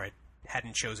Rhaegar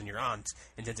hadn't chosen your aunt?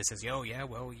 And Sansa says, oh, yeah,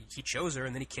 well, he chose her,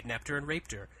 and then he kidnapped her and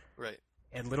raped her. Right.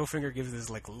 And Littlefinger gives this,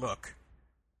 look.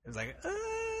 It's like,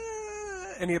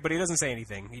 but he doesn't say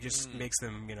anything. He just makes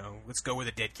them, let's go where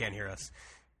the dead can't hear us.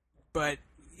 But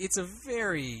it's a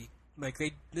very,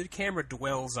 the camera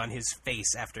dwells on his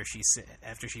face after she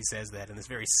says that, in this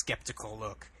very skeptical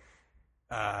look.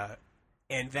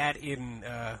 And that in...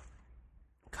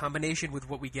 combination with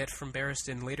what we get from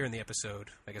Barristan later in the episode,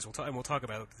 I guess we'll talk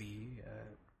about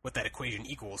what that equation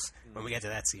equals when we get to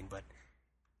that scene, but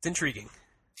it's intriguing.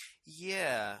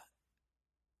 Yeah.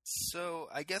 So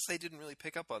I guess I didn't really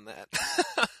pick up on that.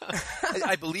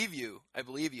 I believe you. I'd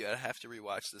have to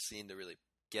rewatch the scene to really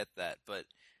get that, but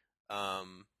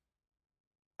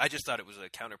I just thought it was a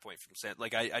counterpoint from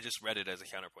Sansa. I just read it as a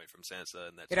counterpoint from Sansa,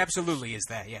 and it absolutely is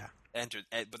that, yeah.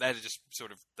 But that is just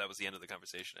that was the end of the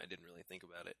conversation. I didn't really think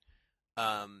about it.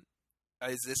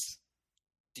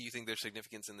 Do you think there's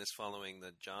significance in this following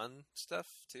the Jon stuff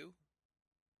too?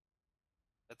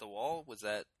 At the wall, was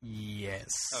that?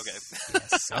 Yes. Okay.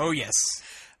 Yes. Oh yes.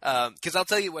 Because I'll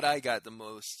tell you what I got the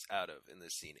most out of in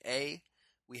this scene.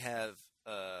 We have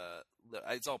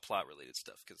it's all plot related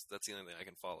stuff because that's the only thing I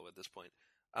can follow at this point.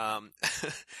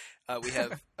 We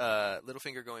have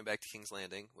Littlefinger going back to King's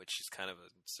Landing, which is kind of a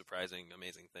surprising,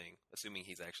 amazing thing, assuming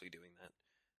he's actually doing that.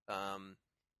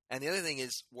 And the other thing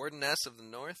is Wardeness of the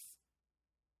North.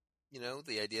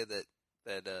 The idea that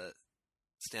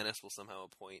Stannis will somehow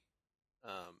appoint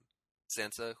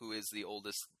Sansa, who is the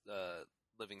oldest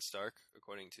living Stark,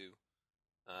 according to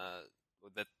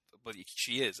that, but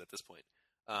she is at this point.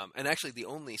 And actually,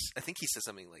 I think he says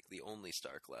something like the only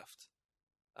Stark left.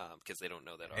 Because they don't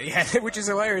know that already. Yeah, which is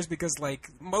hilarious because,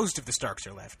 most of the Starks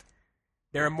are left.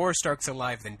 There are more Starks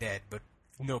alive than dead, but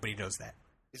nobody knows that.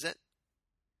 Is that?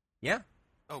 Yeah.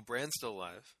 Oh, Bran's still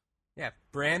alive. Yeah,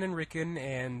 Bran and Rickon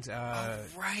and...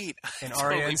 right. And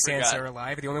Arya and Sansa are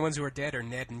alive. The only ones who are dead are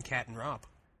Ned and Cat and Robb.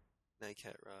 Ned,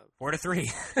 Cat, Robb. 4-3.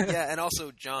 Yeah, and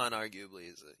also Jon arguably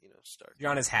is a Stark.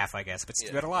 Jon is half, I guess, but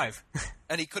still alive.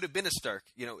 And he could have been a Stark.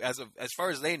 As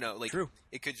far as they know, True.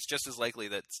 It could just as likely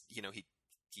that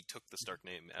he took the Stark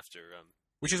name after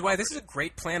Which is why this is a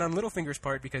great plan on Littlefinger's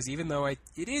part, because even though it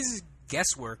is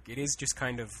guesswork, it is just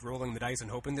kind of rolling the dice and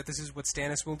hoping that this is what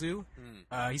Stannis will do.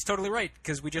 He's totally right,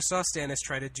 because we just saw Stannis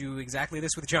try to do exactly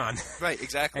this with Jon. Right,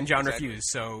 exactly. And Jon refused,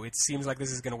 so it seems like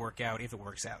this is going to work out if it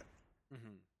works out.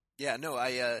 Mm-hmm. Yeah, no,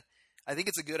 I think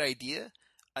it's a good idea.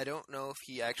 I don't know if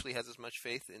he actually has as much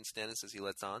faith in Stannis as he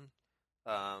lets on,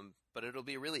 but it'll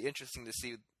be really interesting to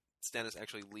see Stannis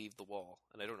actually leave the Wall,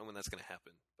 and I don't know when that's going to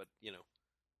happen, but,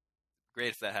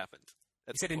 great if that happened.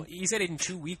 He said in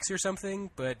 2 weeks or something,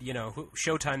 but,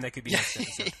 Showtime, that could be next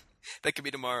episode. That could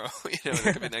be tomorrow,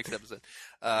 that could be next episode.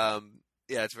 Yeah,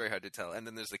 it's very hard to tell. And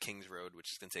then there's the King's Road,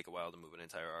 which is going to take a while to move an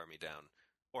entire army down.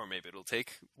 Or maybe it'll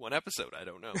take one episode, I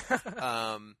don't know.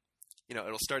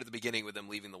 It'll start at the beginning with them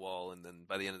leaving the Wall, and then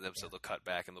by the end of the episode they'll cut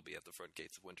back and they'll be at the front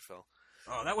gates of Winterfell.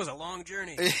 Oh, that was a long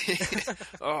journey.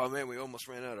 Oh, man, we almost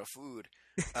ran out of food.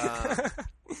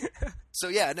 So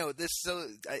yeah, no,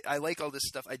 I like all this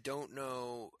stuff. I don't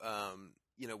know,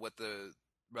 what the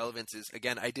relevance is.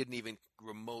 Again, I didn't even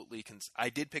remotely. I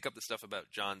did pick up the stuff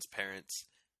about Jon's parents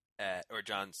or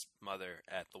Jon's mother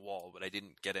at the Wall, but I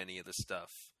didn't get any of the stuff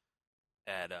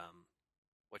at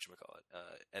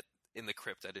in the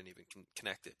crypt. I didn't even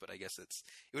connect it, but I guess it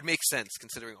would make sense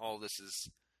considering all this is.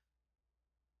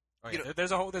 Oh, yeah.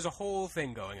 There's a whole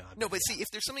thing going on. No, but see, if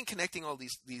there's something connecting all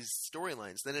these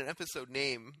storylines, then an episode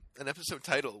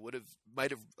title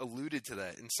might have alluded to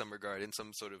that in some regard, in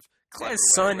some sort of clever way,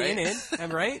 son right? in it.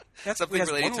 I'm right. That's something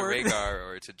related to Rhaegar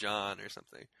or to Jon or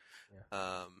something.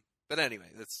 Yeah. But anyway,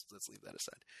 let's leave that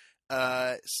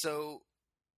aside. So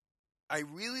I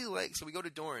really like. So we go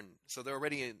to Dorne. So they're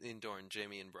already in Dorne.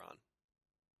 Jaime and Bronn.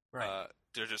 Right.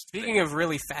 They're just speaking of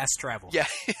really fast travel. Yeah,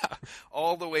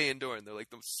 all the way in Dorne. They're like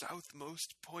the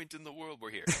southmost point in the world.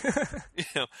 We're here.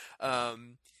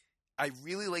 I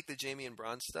really like the Jaime and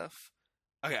Bronn stuff.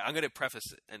 Okay, I'm going to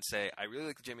preface it and say I really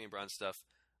like the Jaime and Bronn stuff.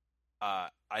 I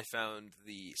found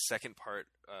the second part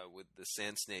with the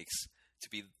Sand Snakes to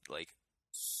be like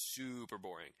super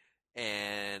boring.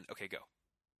 And okay, go.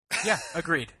 Yeah,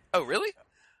 agreed. Oh, really?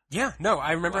 Yeah, no,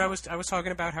 I remember. Wow. I was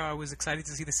talking about how I was excited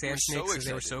to see the Sand Snakes because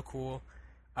they were so cool.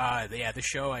 The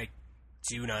show I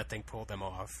do not think pulled them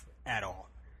off at all.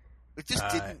 It just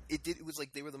didn't. It was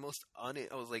like they were the most on it.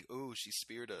 I was like, oh, she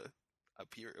speared a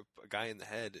guy in the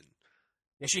head, and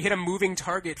yeah, she hit a moving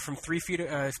target from 3 feet.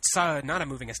 A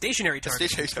stationary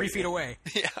target, 3 feet away.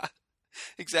 Yeah,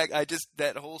 exactly.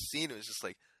 That whole scene was just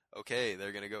like, okay,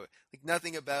 they're gonna go. Like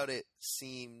nothing about it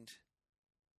seemed.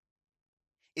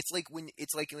 It's like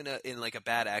in a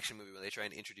bad action movie when they try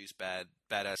and introduce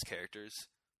badass characters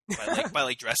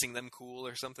by dressing them cool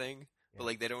or something, yeah. But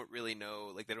like they don't really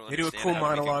know, like they don't. They do a cool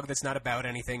monologue that's not about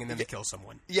anything, and then they kill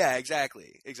someone. Yeah,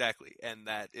 exactly, and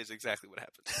that is exactly what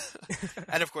happened.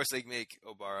 And of course, they make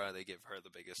Obara. They give her the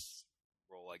biggest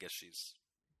role. I guess she's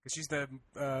the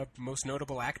most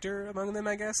notable actor among them.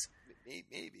 I guess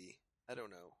maybe I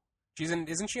don't know.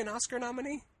 Isn't she an Oscar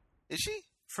nominee? Is she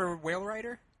for Whale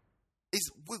Rider?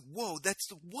 Whoa, that's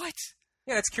what?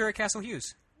 Yeah, that's Keira Castle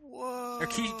Hughes. Whoa. Or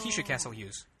Keisha Castle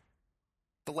Hughes.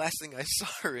 The last thing I saw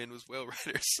her in was Whale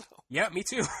Rider, so. Yeah, me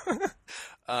too.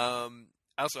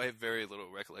 Also, I have very little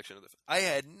recollection of I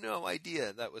had no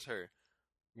idea that was her.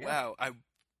 Yeah. Wow.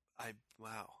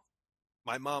 Wow.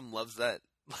 My mom loves that.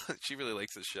 She really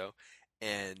likes this show.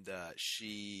 And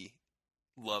she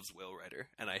loves Whale Rider.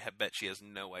 And I bet she has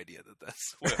no idea that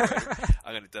that's Whale Rider.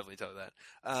 I'm going to definitely tell her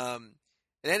that.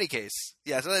 In any case,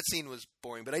 yeah. So that scene was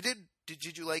boring, but I did.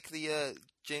 Did you like the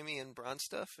Jaime and Bronn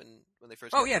stuff? And when they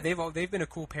first? Oh yeah, they've been a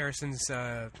cool pair since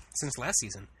last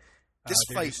season. This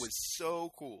fight was so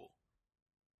cool.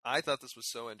 I thought this was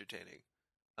so entertaining.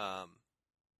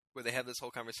 Where they have this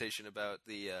whole conversation about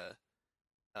the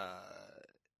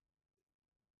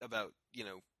about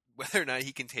whether or not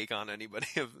he can take on anybody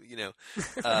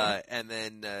and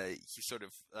then he sort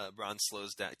of Bronn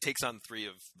slows down, takes on 3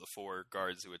 of the 4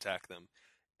 guards who attack them.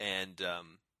 And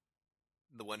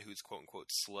the one who's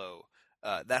quote-unquote slow,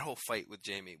 that whole fight with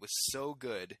Jaime was so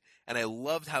good, and I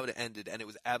loved how it ended, and it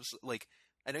was absolutely, like,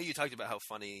 I know you talked about how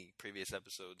funny previous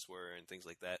episodes were and things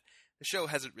like that. The show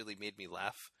hasn't really made me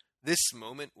laugh. This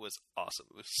moment was awesome.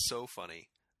 It was so funny.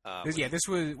 This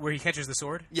was where he catches the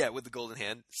sword? Yeah, with the golden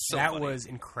hand. So that funny. Was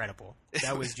incredible.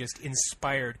 That was just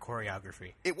inspired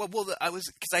choreography.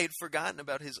 Because I had forgotten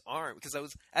about his arm, because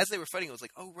as they were fighting, I was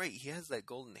like, oh right, he has that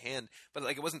golden hand, but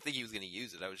like I wasn't thinking he was going to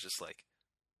use it. I was just like,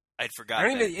 I'd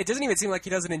forgotten. It doesn't even seem like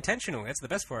he does it intentionally. That's the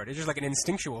best part. It's just like an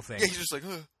instinctual thing. Yeah, he's just like,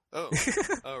 oh,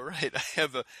 right, I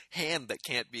have a hand that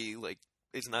can't be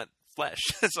it's not flesh,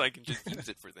 so I can just use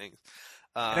it for things.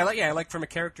 And I like from a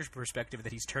character's perspective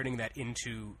that he's turning that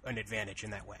into an advantage in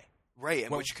that way. right,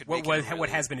 and which could what make him what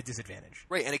has been a disadvantage.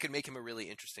 right, and it could make him a really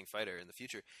interesting fighter in the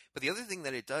future. But the other thing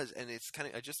that it does, and it's kind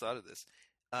of, I just thought of this,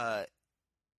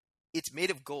 it's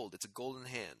made of gold. It's a golden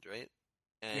hand, right?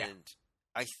 And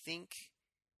I think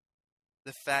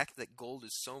the fact that gold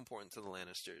is so important to the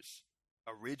Lannisters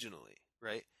originally,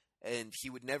 right? And he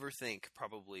would never think,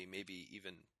 probably, maybe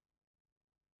even,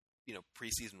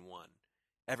 pre-season 1,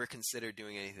 ever consider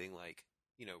doing anything like,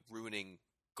 ruining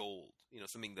gold,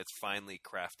 something that's finely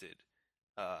crafted,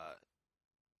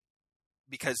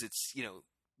 because it's,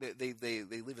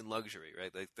 they live in luxury,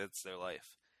 right? Like, that's their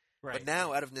life. Right. But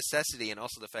now, out of necessity, and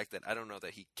also the fact that I don't know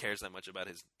that he cares that much about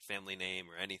his family name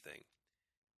or anything,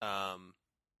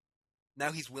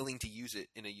 now he's willing to use it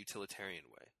in a utilitarian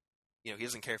way. He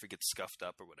doesn't care if it gets scuffed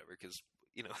up or whatever, because,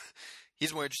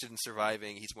 he's more interested in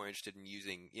surviving, he's more interested in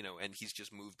using, and he's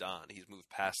just moved on. He's moved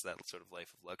past that sort of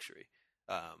life of luxury.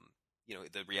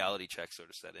 The reality check sort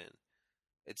of set in.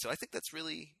 And so I think that's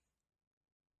really...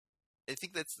 I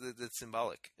think that's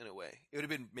symbolic in a way. It would have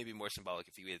been maybe more symbolic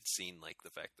if you had seen like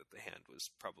the fact that the hand was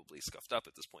probably scuffed up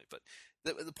at this point. But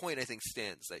the point I think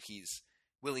stands that he's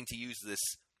willing to use this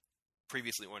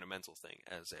previously ornamental thing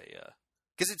as a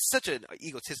because it's such an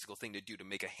egotistical thing to do, to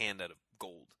make a hand out of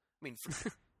gold. I mean,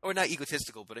 or not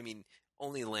egotistical, but I mean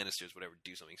only the Lannisters would ever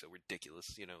do something so ridiculous.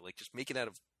 Like just make it out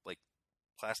of like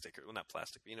plastic, or well, not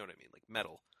plastic, but you know what I mean, like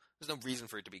metal. There's no reason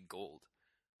for it to be gold.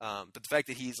 But the fact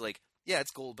that he's like, yeah,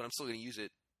 it's gold, but I'm still going to use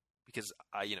it because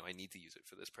I need to use it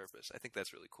for this purpose. I think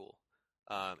that's really cool.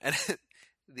 And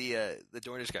the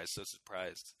Dornish guy's so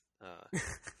surprised.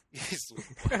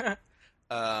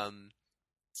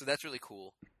 So that's really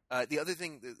cool. The other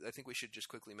thing that I think we should just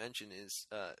quickly mention is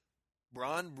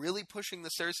Bronn really pushing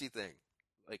the Cersei thing,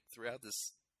 like throughout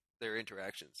their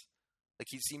interactions. Like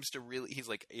he seems to really, he's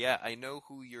like, yeah, I know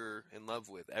who you're in love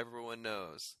with. Everyone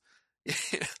knows.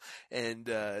 And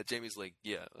Jaime's like,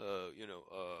 yeah,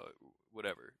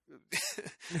 whatever.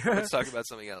 Let's talk about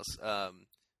something else.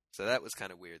 So that was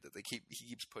kind of weird that he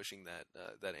keeps pushing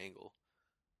that angle.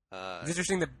 It's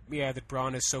interesting that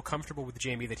Bronn is so comfortable with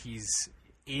Jaime that he's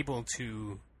able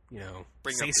to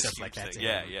bring say up stuff like that.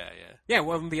 Yeah.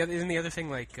 Well, isn't the other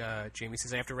thing like Jaime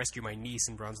says, I have to rescue my niece,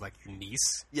 and Bronn's like, your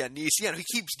niece? Yeah, niece. Yeah, he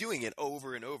keeps doing it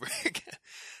over and over again.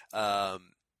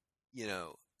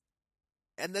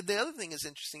 And then the other thing is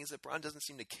interesting is that Bronn doesn't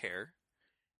seem to care,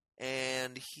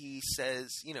 and he says,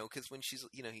 because when she's,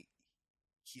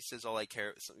 he says all I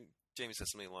care. Jaime says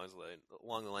something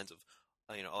along the lines of,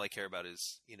 all I care about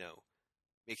is,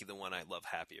 making the one I love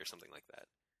happy, or something like that,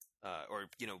 or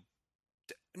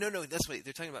no, that's what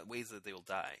they're talking about, ways that they will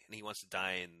die, and he wants to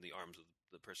die in the arms of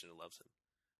the person who loves him,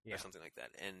 or something like that,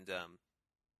 and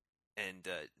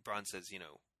Bronn says,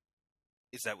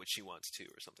 is that what she wants too,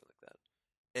 or something like that.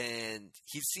 And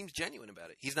he seems genuine about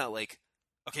it. He's not like,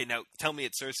 okay, now tell me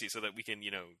it's Cersei so that we can,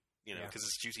 because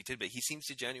it's juicy tidbit. He seems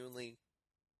to genuinely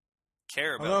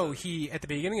care about it. Although at the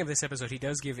beginning of this episode, he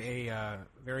does give a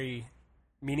very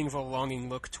meaningful, longing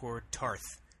look toward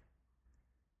Tarth.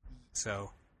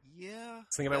 So, yeah,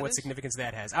 think about what significance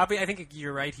that has. I think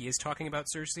you're right. He is talking about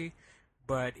Cersei,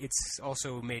 but it's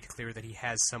also made clear that he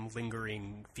has some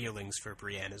lingering feelings for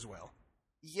Brienne as well.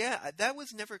 Yeah, that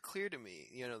was never clear to me.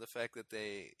 The fact that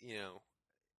they,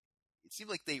 it seemed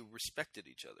like they respected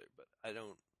each other, but I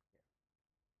don't.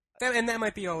 And that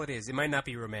might be all it is. It might not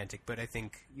be romantic, but I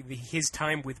think his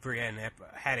time with Brienne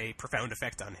had a profound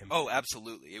effect on him. Oh,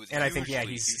 absolutely. It was, and I think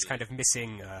he's kind of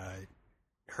missing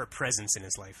her presence in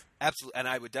his life. Absolutely, and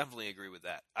I would definitely agree with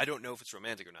that. I don't know if it's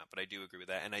romantic or not, but I do agree with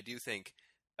that, and I do think,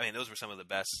 those were some of the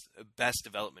best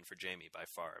development for Jaime by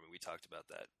far. We talked about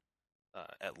that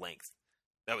at length.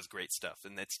 That was great stuff,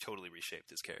 and that's totally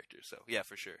reshaped his character. So, yeah,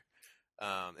 for sure.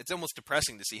 It's almost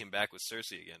depressing to see him back with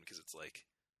Cersei again, because it's like...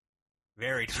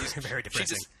 Very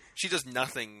depressing. She does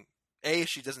nothing... A,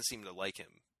 she doesn't seem to like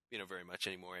him, very much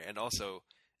anymore, and also...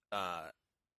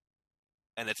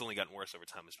 and it's only gotten worse over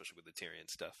time, especially with the Tyrion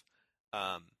stuff.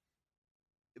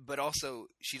 But also,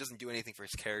 she doesn't do anything for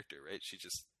his character, right? She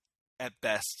just... At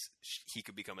best, he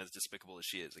could become as despicable as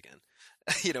she is again.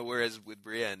 Whereas with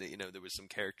Brienne, there was some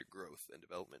character growth and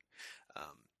development.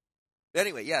 But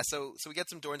anyway, yeah. So we get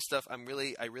some Dorne stuff. I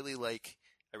really like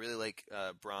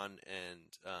Bronn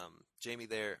and Jaime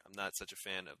there. I'm not such a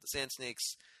fan of the Sand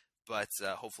Snakes, but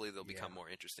hopefully they'll become more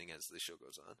interesting as the show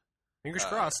goes on. Fingers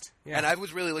crossed. Yeah. And I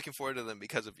was really looking forward to them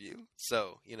because of you.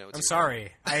 So, I'm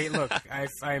sorry.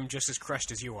 I'm just as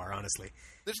crushed as you are, honestly.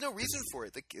 There's no reason for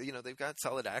it. They've got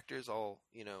solid actors all,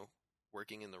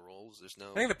 working in the roles. There's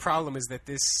no... I think the problem is that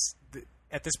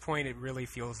at this point, it really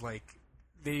feels like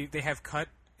they have cut...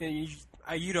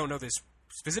 You don't know this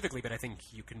specifically, but I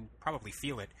think you can probably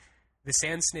feel it. the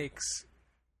Sand Snakes,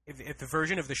 if the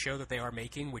version of the show that they are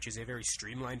making, which is a very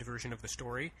streamlined version of the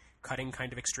story, cutting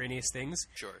kind of extraneous things,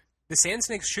 Sure. the Sand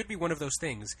Snakes should be one of those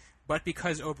things. But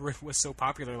because Oberyn was so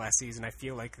popular last season, I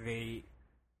feel like they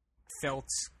felt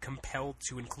compelled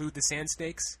to include the Sand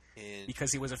Snakes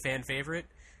because he was a fan favorite.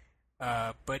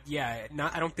 But yeah,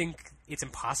 I don't think it's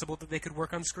impossible that they could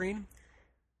work on screen.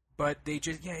 But they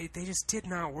just did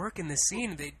not work in this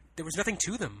scene. There was nothing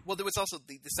to them. Well, there was also,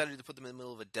 they decided to put them in the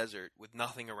middle of a desert with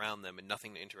nothing around them and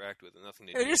nothing to interact with and nothing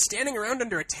to do. They're just standing around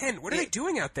under a tent. What are they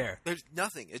doing out there? There's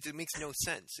nothing. It makes no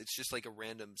sense. It's just like a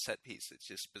random set piece. It's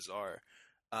just bizarre.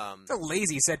 It's a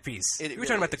lazy set piece. We were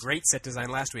talking about the great set design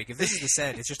last week. If this is the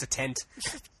set, it's just a tent.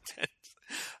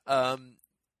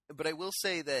 But I will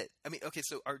say that, I mean, okay,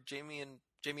 so our Jaime and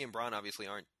Bronn obviously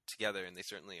aren't together, and they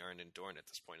certainly aren't in Dorne at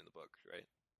this point in the book, right?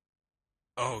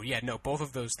 Oh, yeah, no, both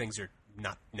of those things are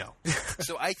not, no.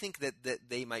 So I think that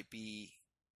they might be,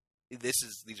 these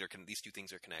two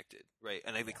things are connected, right?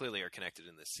 And they clearly are connected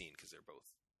in this scene, because they're both,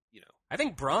 I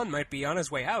think Bronn might be on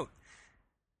his way out.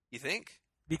 You think?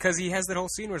 Because he has that whole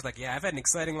scene where it's like, yeah, I've had an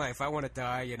exciting life. I want to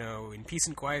die, in peace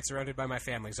and quiet, surrounded by my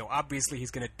family. So obviously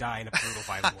he's going to die in a brutal,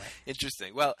 violent way.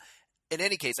 Interesting. Well, in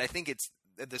any case, I think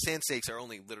the Sand Snakes are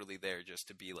only literally there just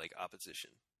to be like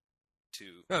opposition to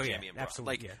Jaime and Bronn.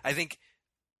 Absolutely, yeah. I think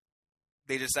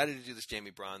they decided to do this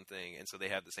Jaime Bronn thing, and so they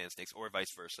have the Sand Snakes, or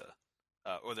vice versa.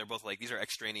 Or they're both like, these are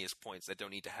extraneous points that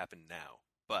don't need to happen now,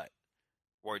 but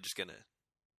we're just going to,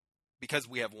 because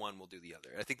we have one, we'll do the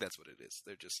other. I think that's what it is.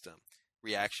 They're just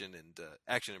reaction and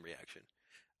action and reaction.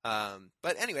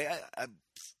 But anyway, I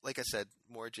like I said,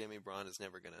 more Jaime Bronn is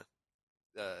never going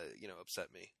to, upset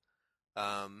me.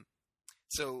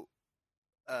 So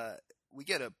we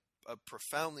get a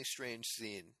profoundly strange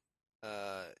scene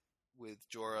with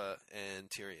Jorah and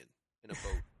Tyrion in a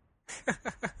boat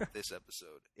this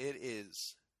episode. It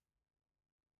is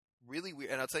really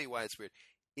weird, and I'll tell you why it's weird.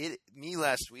 Me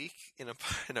last week in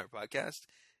our podcast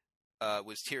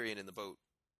was Tyrion in the boat.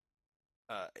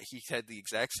 He said the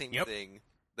exact same thing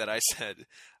that I said.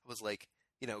 I was like,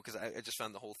 because I just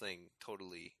found the whole thing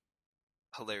totally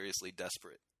hilariously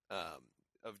desperate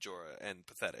of Jorah and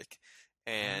pathetic.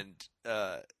 And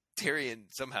Tyrion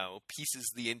somehow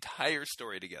pieces the entire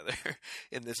story together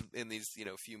in these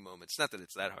few moments. Not that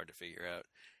it's that hard to figure out.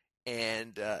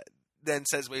 And then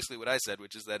says basically what I said,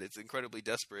 which is that it's incredibly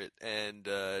desperate, and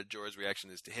Jorah's reaction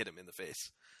is to hit him in the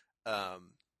face.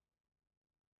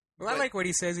 Well, I like what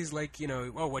he says. He's like,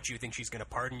 what, you think she's going to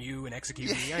pardon you and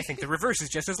execute me? I think the reverse is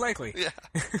just as likely. Yeah.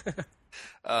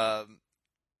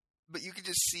 But you can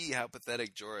just see how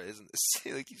pathetic Jorah is in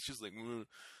this. Like, he's just like,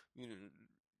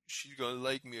 she's going to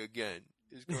like me again.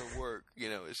 It's going to work.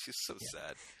 It's just so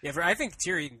sad. Yeah, I think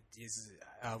Tyrion is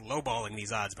lowballing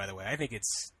these odds, by the way. I think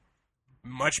it's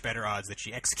much better odds that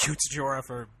she executes Jorah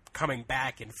for coming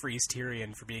back and frees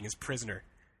Tyrion for being his prisoner.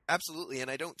 Absolutely, and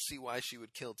I don't see why she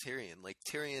would kill Tyrion. Like,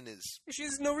 Tyrion is... She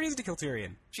has no reason to kill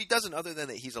Tyrion. She doesn't, other than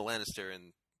that he's a Lannister,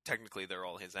 and technically they're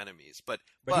all his enemies. But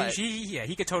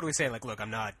he could totally say, like, look,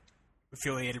 I'm not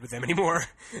affiliated with them anymore.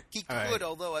 He could,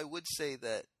 although I would say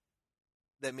that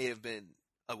may have been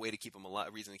a way to keep him alive,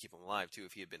 a reason to keep him alive, too,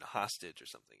 if he had been a hostage or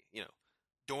something.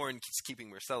 Dorne keeps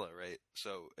keeping Myrcella, right?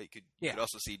 So you could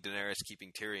also see Daenerys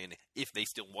keeping Tyrion if they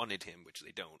still wanted him, which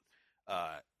they don't.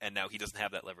 And now he doesn't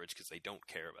have that leverage because they don't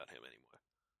care about him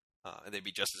anymore. And they'd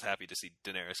be just as happy to see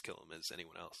Daenerys kill him as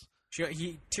anyone else.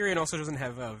 Tyrion also doesn't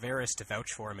have Varys to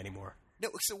vouch for him anymore. No,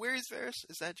 so where is Varys?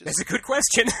 Is that just... That's a good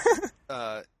question.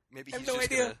 Maybe I he's have no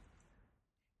just idea. Gonna...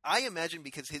 I imagine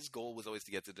because his goal was always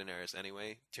to get to Daenerys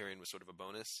anyway, Tyrion was sort of a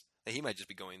bonus, that he might just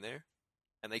be going there.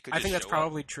 And they could. I think that's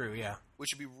probably true. Yeah. Which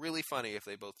would be really funny if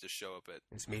they both just show up at.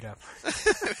 Let's meet up.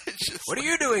 What are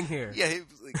you doing here? Yeah.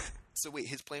 So wait,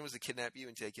 his plan was to kidnap you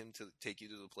and take you to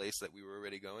the place that we were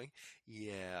already going.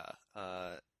 Yeah.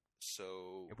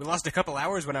 So we lost a couple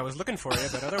hours when I was looking for you,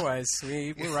 but otherwise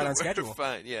we're right on schedule. We're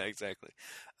fine. Yeah. Exactly.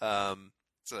 So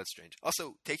that's strange.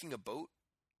 Also, taking a boat.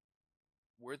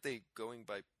 Weren't they going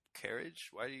by carriage?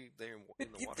 Why are they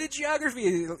in the water? The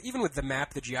geography, even with the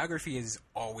map, the geography is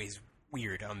always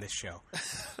weird on this show.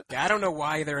 I don't know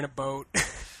why they're in a boat.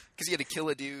 Because you had to kill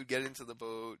a dude, get into the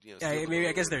boat. I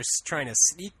guess they're trying to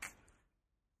sneak.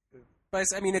 But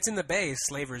it's in the bay,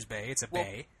 Slaver's Bay. It's a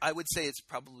bay. I would say it's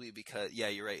probably because, yeah,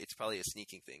 you're right. It's probably a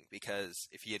sneaking thing. Because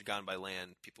if he had gone by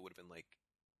land, people would have been like,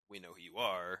 "We know who you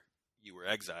are. You were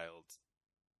exiled.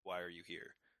 Why are you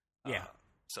here?" Yeah.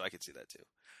 So I could see that too.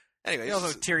 Anyway, although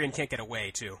Tyrion can't get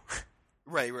away too.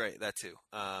 Right, that too.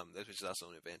 That which is also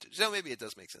an advantage. So maybe it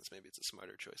does make sense. Maybe it's a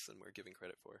smarter choice than we're giving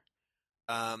credit for.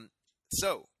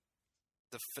 So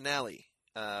the finale,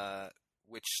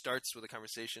 which starts with a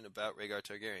conversation about Rhaegar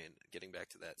Targaryen. Getting back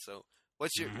to that, so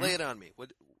what's your Mhm. lay it on me?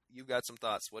 What you've got some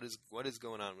thoughts? What is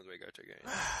going on with Rhaegar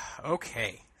Targaryen,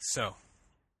 Okay, so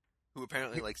who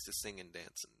apparently likes to sing and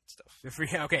dance and stuff?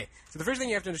 okay, so the first thing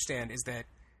you have to understand is that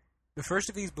the first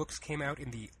of these books came out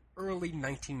in the early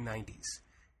 1990s.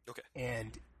 Okay.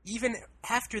 And even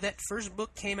after that first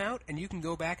book came out, and you can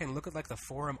go back and look at like the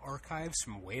forum archives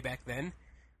from way back then,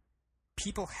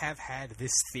 people have had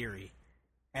this theory.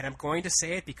 And I'm going to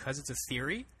say it because it's a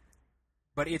theory,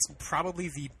 but it's probably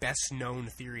the best known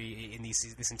theory in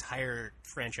this entire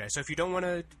franchise. So if you don't want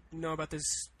to know about this,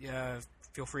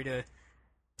 feel free to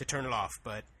turn it off,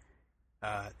 but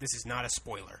this is not a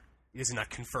spoiler. This is not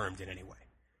confirmed in any way.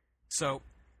 So,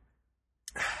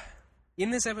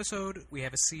 in this episode, we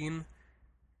have a scene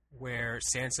where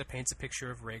Sansa paints a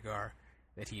picture of Rhaegar,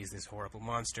 that he is this horrible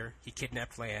monster. He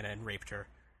kidnapped Lyanna and raped her.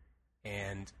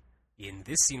 And in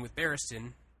this scene with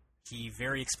Barristan, he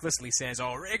very explicitly says,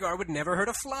 "Oh, Rhaegar would never hurt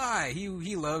a fly.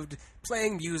 He loved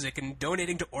playing music and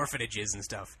donating to orphanages and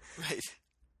stuff." Right.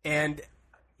 And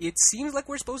it seems like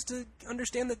we're supposed to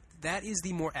understand that that is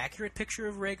the more accurate picture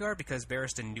of Rhaegar because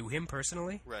Barristan knew him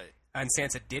personally. Right. And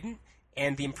Sansa didn't.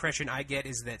 And the impression I get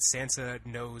is that Sansa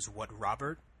knows what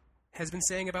Robert has been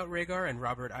saying about Rhaegar, and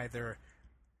Robert either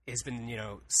has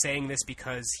been, saying this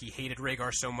because he hated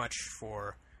Rhaegar so much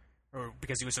or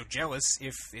because he was so jealous,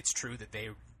 if it's true that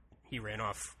he ran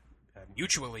off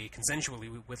mutually,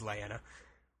 consensually with Lyanna,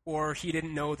 or he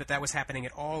didn't know that was happening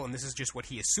at all, and this is just what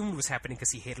he assumed was happening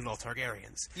because he hated all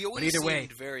Targaryens. He always but either seemed way,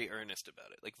 very earnest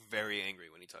about it, like very angry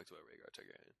when he talked about Rhaegar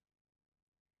Targaryen.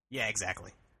 yeah,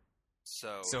 exactly.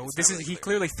 So this is really he clear.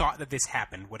 clearly thought that this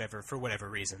happened, for whatever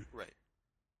reason. Right.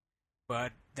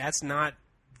 But that's not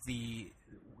the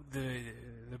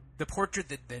portrait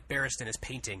that Barristan is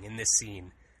painting in this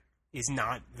scene is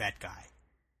not that guy.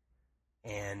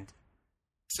 And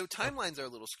so timelines are a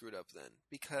little screwed up then,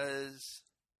 because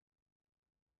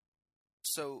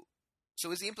so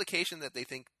is the implication that they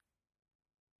think?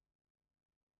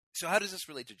 So how does this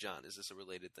relate to Jon? Is this a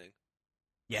related thing?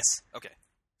 yes. Okay.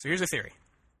 So here's the theory.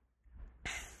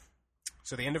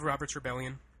 So the end of Robert's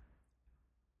Rebellion,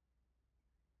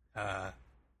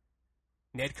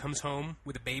 Ned comes home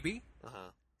with a baby,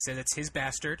 says it's his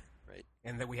bastard, Right.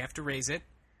 and that we have to raise it.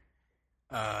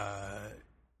 I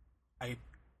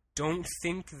don't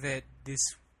think that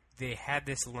they had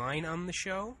this line on the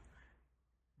show,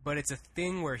 but it's a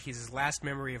thing where his last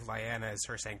memory of Lyanna is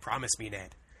her saying, "Promise me,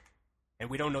 Ned." And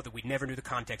we don't know that we never knew the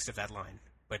context of that line.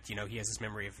 But, he has this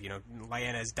memory of,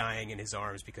 Lyanna is dying in his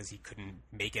arms because he couldn't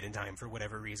make it in time for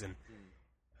whatever reason.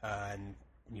 And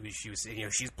she was,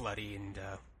 she's bloody and,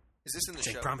 Is this in the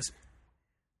saying, show? "Promise."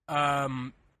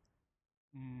 No,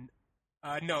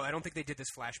 I don't think they did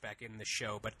this flashback in the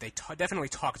show, but they definitely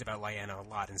talked about Lyanna a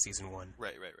lot in season 1.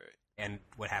 Right. And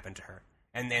what happened to her.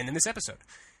 And in this episode.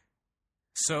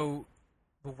 So,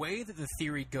 the way that the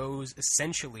theory goes,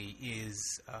 essentially,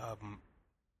 is...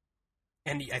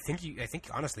 and I think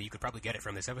honestly, you could probably get it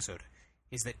from this episode,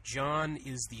 is that Jon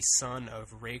is the son of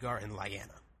Rhaegar and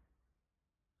Lyanna.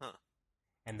 Huh.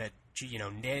 And that,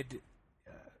 Ned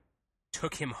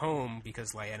took him home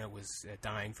because Lyanna was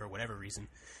dying for whatever reason,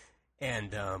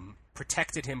 and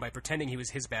protected him by pretending he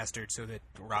was his bastard so that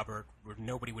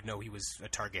nobody would know he was a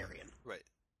Targaryen. Right.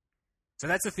 So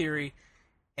that's the theory,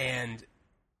 and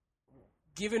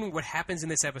given what happens in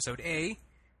this episode,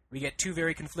 we get two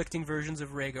very conflicting versions of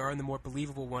Rhaegar, and the more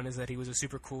believable one is that he was a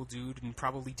super cool dude and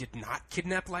probably did not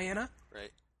kidnap Lyanna.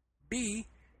 Right. B,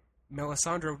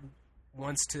 Melisandre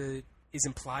is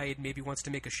implied, maybe wants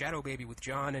to make a shadow baby with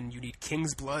Jon, and you need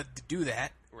king's blood to do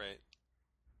that. Right.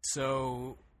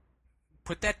 So,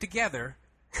 put that together,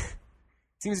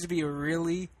 seems to be a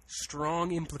really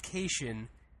strong implication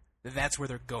that that's where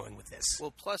they're going with this.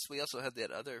 Well, plus we also have that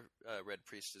other Red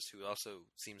Priestess who also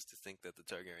seems to think that the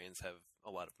Targaryens have a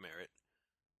lot of merit.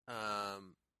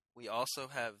 We also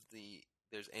have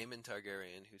there's Aemon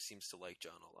Targaryen who seems to like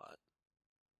Jon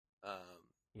a lot.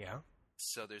 Yeah.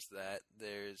 So there's that.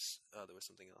 There was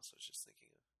something else I was just thinking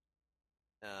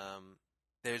of.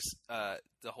 There's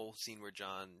the whole scene where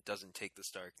Jon doesn't take the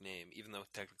Stark name, even though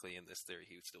technically in this theory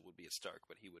he still would be a Stark,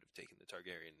 but he would have taken the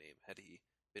Targaryen name had he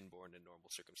been born in normal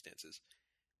circumstances.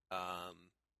 So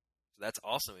that's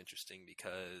also interesting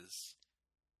because...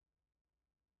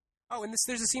 Oh, and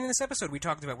there's a scene in this episode we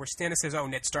talked about where Stannis says, "Oh,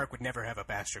 Ned Stark would never have a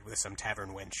bastard with some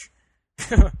tavern wench."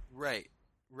 Right,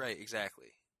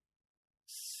 exactly.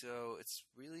 So it's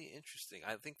really interesting.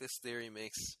 I think this theory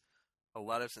makes a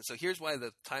lot of sense. So here's why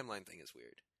the timeline thing is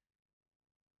weird.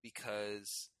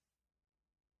 Because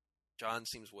Jon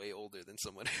seems way older than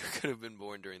someone who could have been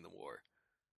born during the war.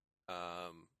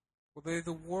 Well,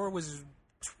 the war was,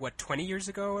 what, 20 years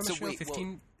ago on the show?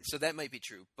 15? So that might be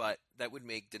true, but that would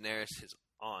make Daenerys his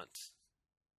aunt.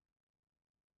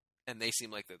 And they seem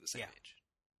like they're the same age.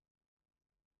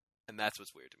 And that's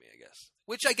what's weird to me, I guess.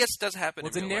 Which I guess does happen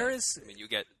in real life. I mean, you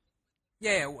get...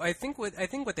 Yeah, I think what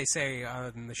they say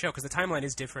on the show, because the timeline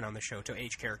is different on the show to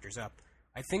age characters up.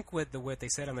 I think what they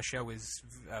said on the show is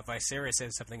Viserys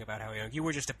says something about how you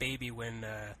were just a baby when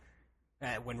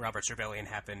Robert's Rebellion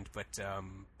happened, but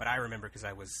I remember because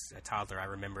I was a toddler. I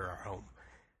remember our home.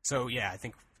 So yeah, I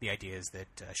think the idea is that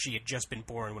she had just been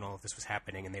born when all of this was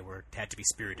happening, and they had to be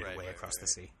spirited away across the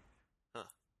sea. Huh.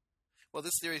 Well,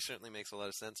 this theory certainly makes a lot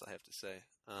of sense, I have to say.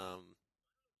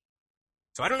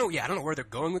 So I don't know. Yeah, I don't know where they're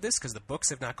going with this because the books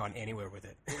have not gone anywhere with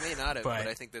it. They may not have, but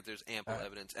I think that there's ample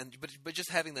evidence. And but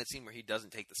just having that scene where he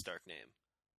doesn't take the Stark name,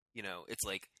 it's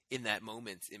like in that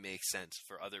moment it makes sense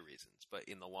for other reasons. But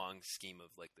in the long scheme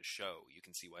of like the show, you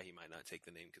can see why he might not take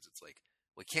the name because it's like,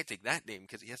 well, he can't take that name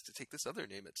because he has to take this other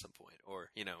name at some point,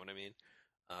 or you know what I mean.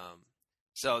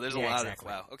 So there's a lot of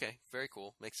wow. Okay, very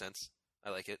cool. Makes sense. I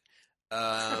like it.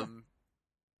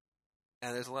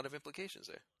 And there's a lot of implications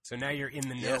there. So now you're in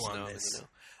the know on this.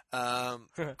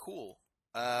 Cool.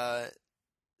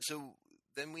 So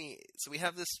we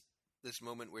have this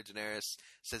moment where Daenerys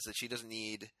says that she doesn't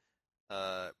need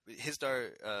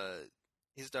Hizdar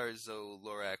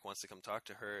Lorak wants to come talk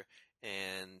to her,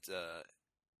 and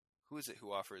who is it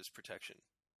who offers protection?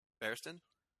 Barristan?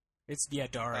 It's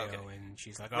Dario, and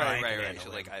she's like, right. So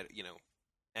like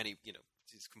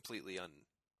she's completely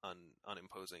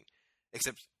unimposing,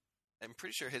 except. I'm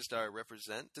pretty sure Hizdar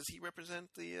does he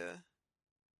represent the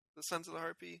Sons of the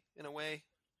Harpy in a way?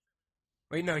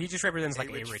 Wait, no, he just represents like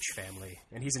a rich family,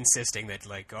 and he's insisting that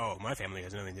like, oh, my family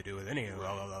has nothing to do with any of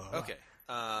blah, blah, blah, blah. Okay.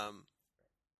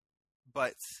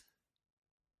 But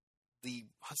the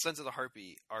Sons of the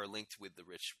Harpy are linked with the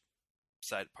rich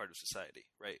part of society,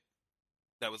 right?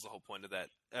 That was the whole point of that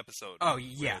episode. Oh,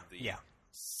 yeah,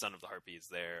 Son of the Harpy is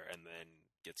there and then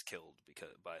gets killed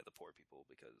by the poor people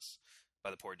by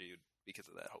the poor dude because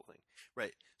of that whole thing.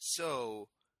 Right. So,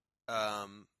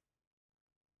 while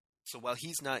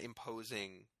he's not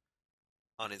imposing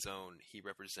on his own, he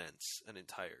represents an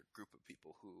entire group of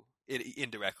people who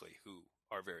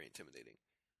are very intimidating.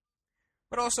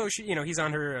 But also, he's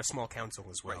on her small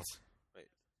council as well. Right.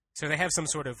 So they have some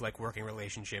sort of like working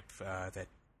relationship that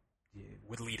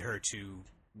would lead her to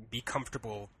be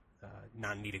comfortable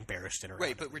not needing Barristan around.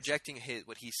 Right, but rejecting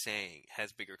what he's saying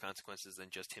has bigger consequences than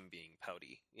just him being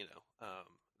pouty,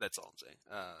 that's all I'm saying.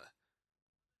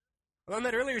 Well, in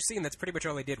that earlier scene, that's pretty much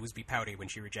all they did was be pouty when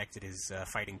she rejected his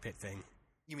fighting pit thing.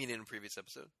 You mean in a previous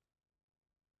episode?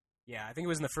 Yeah, I think it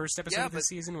was in the first episode of the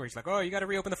season where he's like, oh, you gotta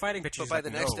reopen the fighting pit. But by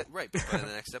the next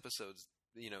episodes,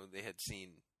 they had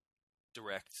seen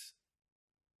direct,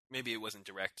 maybe it wasn't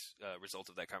direct result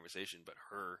of that conversation, but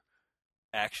her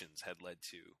actions had led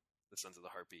to the Sons of the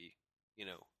Harpy,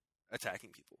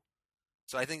 attacking people.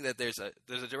 So I think that there's a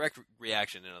direct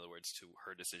reaction, in other words, to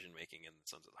her decision making in the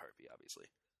Sons of the Harpy, obviously.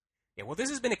 Yeah, well, this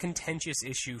has been a contentious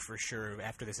issue for sure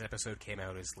after this episode came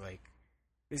out. Is like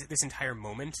this entire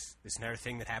moment, this entire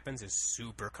thing that happens is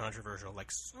super controversial,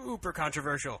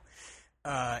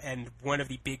 and one of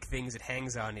the big things it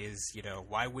hangs on is,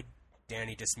 why would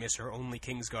Dany dismiss her only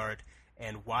Kingsguard,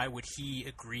 and why would he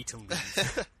agree to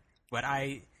leave? But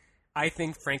I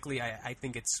think, frankly, I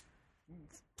think it's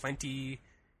plenty.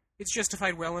 It's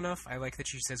justified well enough. I like that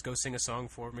she says, "Go sing a song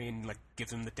for me," and like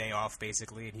gives him the day off,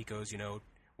 basically. And he goes,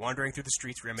 wandering through the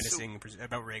streets, reminiscing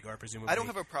about Rhaegar, presumably. I don't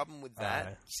have a problem with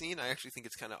that scene. I actually think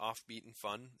it's kind of offbeat and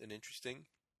fun and interesting.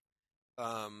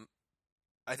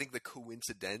 I think the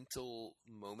coincidental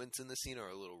moments in the scene are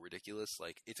a little ridiculous.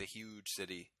 Like, it's a huge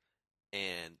city,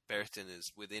 and Barristan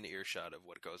is within earshot of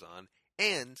what goes on,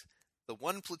 and the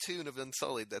one platoon of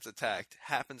Unsullied that's attacked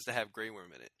happens to have Grey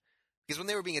Worm in it. Because when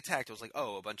they were being attacked, I was like,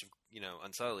 oh, a bunch of,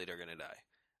 Unsullied are going to die.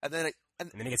 And then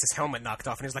he gets his helmet knocked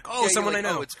off, and he's like, oh, someone I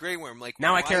know. Oh, it's Grey Worm. Like,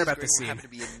 now I care about this scene. Happen to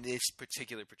be in this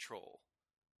particular patrol.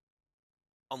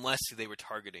 Unless they were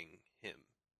targeting him,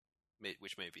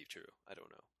 which may be true. I don't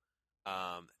know.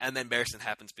 And then Barristan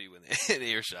happens to be within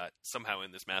earshot, somehow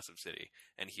in this massive city,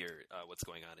 and hear what's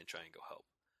going on and try and go help.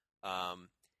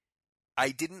 I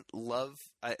didn't love.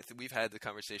 We've had the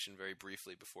conversation very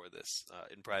briefly before this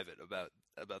in private about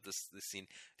this scene.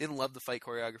 Didn't love the fight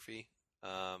choreography.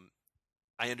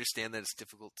 I understand that it's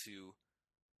difficult to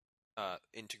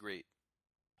integrate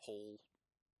whole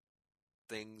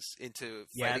things into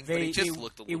fighting, but it just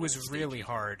looked a little. It was stagey. Really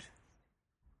hard.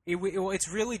 It's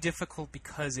really difficult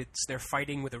because they're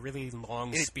fighting with a really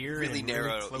long spear, really and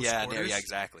narrow. Really close yeah, quarters. yeah,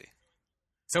 exactly.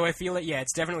 So I feel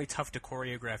it's definitely tough to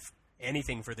choreograph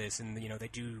anything for this, and they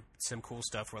do some cool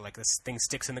stuff where like this thing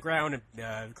sticks in the ground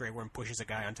and Grey Worm pushes a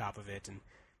guy on top of it, and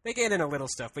they get in a little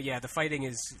stuff. But yeah, the fighting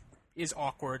is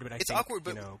awkward, but I think awkward,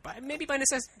 but maybe by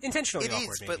necessity, intentionally it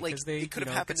awkward. Is, but like they, it could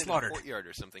have happened in a slaughtered. courtyard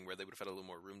or something where they would have had a little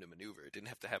more room to maneuver. It didn't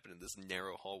have to happen in this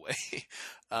narrow hallway.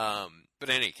 But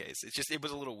in any case, it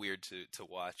was a little weird to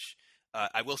watch.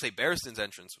 I will say Barristan's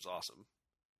entrance was awesome.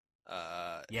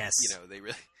 Yes, they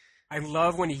really. I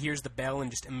love when he hears the bell and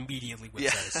just immediately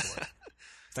whips out his sword.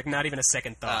 It's like not even a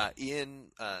second thought.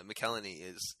 Ian McKellany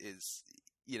is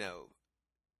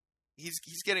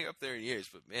he's getting up there in years,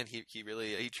 but man,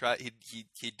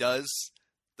 he does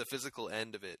the physical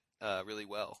end of it really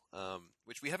well,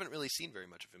 which we haven't really seen very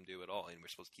much of him do at all. And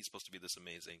he's supposed to be this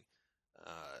amazing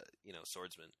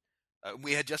swordsman.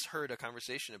 We had just heard a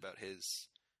conversation about his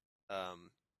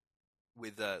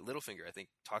with Littlefinger. I think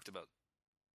talked about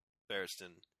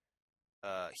Barristan.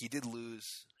 He did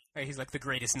lose. He's like the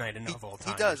greatest knight of all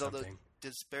time. He does, although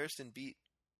does Barristan beat...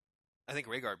 I think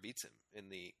Rhaegar beats him in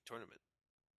the tournament.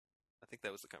 I think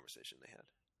that was the conversation they had.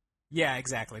 Yeah,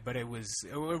 exactly. But it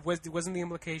wasn't the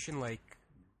implication like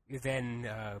then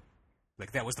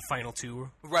like that was the final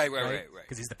two? Right.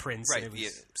 Because he's the prince. Right.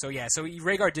 So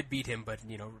Rhaegar did beat him, but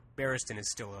Barristan is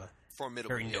still a formidable,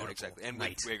 very notable exactly. And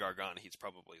knight. with Rhaegar gone, he's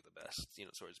probably the best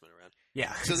swordsman around.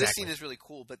 Yeah. So exactly. this scene is really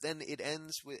cool, but then it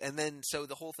ends with, and then so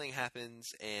the whole thing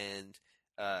happens, and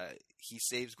he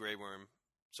saves Grey Worm,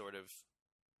 sort of,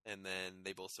 and then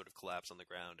they both sort of collapse on the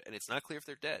ground, and it's not clear if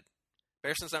they're dead.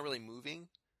 Barristan's not really moving.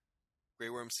 Grey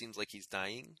Worm seems like he's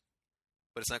dying,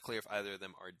 but it's not clear if either of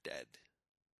them are dead.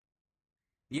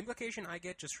 The implication I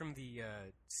get just from the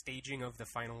staging of the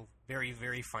final, very,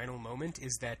 very final moment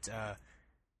is that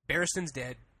Barristan's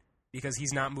dead because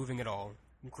he's not moving at all.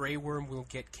 Grey Worm will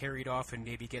get carried off and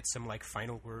maybe get some like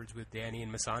final words with Dany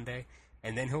and Missandei,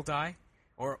 and then he'll die,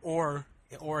 or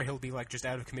he'll be like just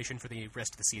out of commission for the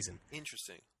rest of the season.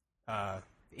 Interesting.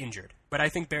 Injured, but I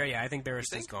think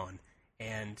Barristan's gone,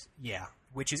 and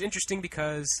which is interesting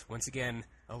because once again,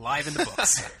 alive in the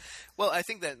books. Well, I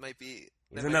think that might be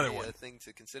another one. A thing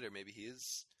to consider. Maybe he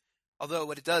is. Although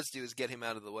what it does do is get him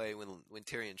out of the way when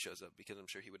Tyrion shows up, because I'm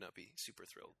sure he would not be super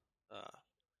thrilled.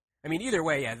 I mean, either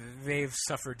way, they've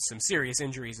suffered some serious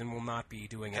injuries and will not be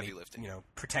doing heavy any lifting,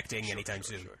 protecting anytime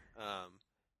soon. Sure.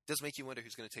 It does make you wonder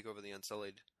who's going to take over the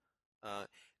Unsullied.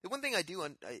 The one thing I do,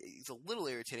 it's a little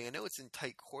irritating. I know it's in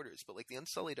tight quarters, but like the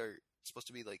Unsullied are supposed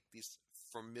to be like these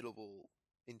formidable,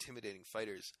 intimidating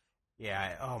fighters.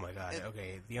 Yeah. Oh my God.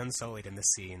 Okay, the Unsullied in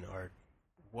this scene are.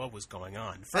 What was going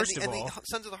on? First of all, the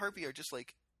Sons of the Harpy are just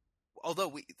like.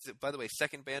 Although by the way,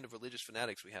 second band of religious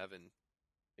fanatics we have in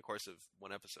the course of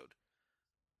one episode.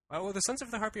 Well, the Sons of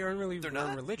the Harpy aren't really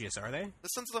not religious, are they? The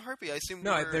Sons of the Harpy, I assume,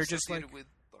 they're just like with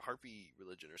the Harpy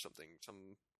religion or something.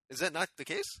 Is that not the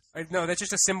case? No, that's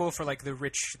just a symbol for like the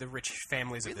rich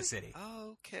families of the city.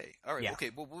 Oh, okay, all right, okay.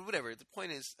 Well, whatever. The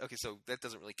point is, okay, so that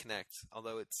doesn't really connect,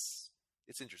 although it's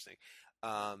interesting,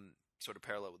 sort of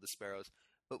parallel with the Sparrows.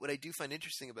 But what I do find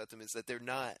interesting about them is that they're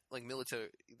not like military.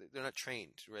 They're not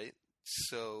trained, right?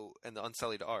 So, and the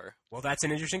Unsullied are. Well, that's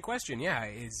an interesting question. Yeah,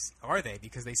 are they?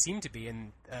 Because they seem to be.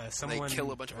 And someone they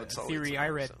kill a bunch of Unsullied. A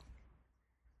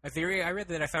theory I read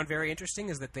that I found very interesting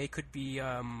is that they could be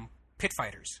pit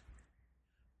fighters.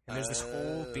 And there's this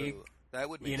whole big, that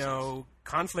would make sense.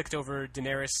 Conflict over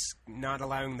Daenerys not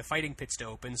allowing the fighting pits to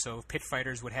open, so pit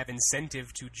fighters would have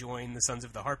incentive to join the Sons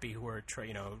of the Harpy, who are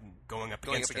going up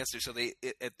against her. So they,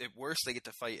 at worst, they get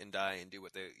to fight and die and do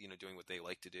what they, doing what they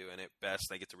like to do, and at best,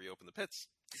 they get to reopen the pits.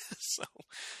 So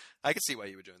I can see why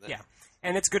you would join that. Yeah,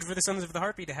 and it's good for the Sons of the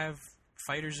Harpy to have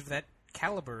fighters of that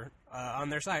caliber on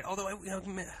their side. Although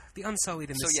the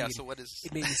Unsullied in this scene, so what is?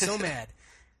 It made me so mad.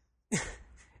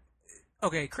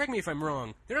 Okay, correct me if I'm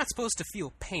wrong. They're not supposed to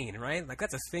feel pain, right? Like,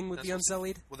 that's a thing with the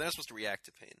Unsullied. Well, they're not supposed to react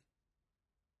to pain.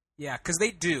 Yeah, because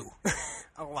they do.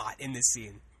 A lot in this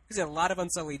scene. There's a lot of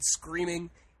Unsullied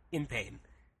screaming in pain.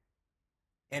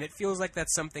 And it feels like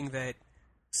that's something that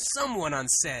someone on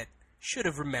set should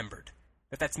have remembered.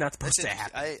 That's not supposed to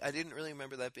happen. I didn't really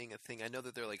remember that being a thing. I know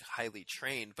that they're, like, highly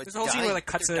trained, but there's a whole scene where, like,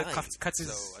 cuts his...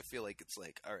 So I feel like it's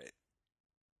like, all right.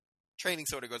 Training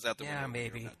sort of goes out the window. Yeah,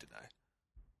 maybe. You're about to die.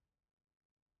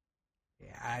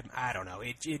 Yeah, I don't know.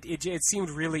 It seemed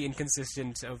really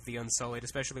inconsistent of the Unsullied,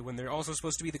 especially when they're also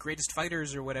supposed to be the greatest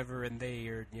fighters or whatever, and they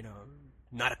are,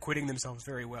 not acquitting themselves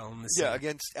very well in this scene. Yeah,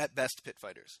 against, at best, pit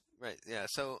fighters. Right, yeah.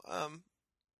 So,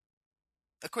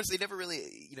 of course, they never really,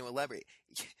 elaborate.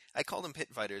 I call them pit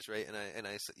fighters, right? And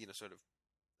I sort of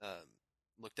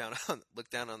look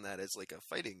down on that as like a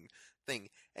fighting thing,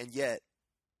 and yet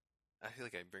I feel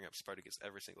like I bring up Spartacus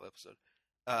every single episode.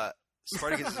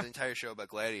 Spartacus is an entire show about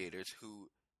gladiators who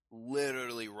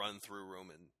literally run through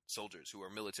Roman soldiers who are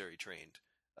military trained,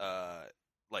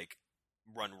 like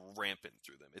run rampant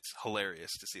through them. It's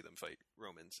hilarious to see them fight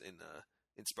Romans in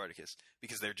Spartacus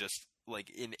because they're just like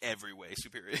in every way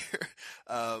superior.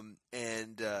 So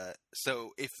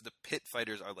if the pit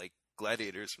fighters are like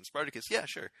gladiators from Spartacus, yeah,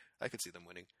 sure, I could see them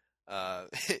winning.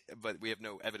 But we have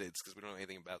no evidence because we don't know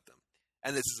anything about them.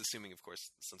 And this is assuming, of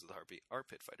course, the Sons of the Harpy are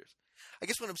pit fighters. I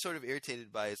guess what I'm sort of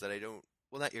irritated by is that I don't...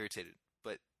 Well, not irritated,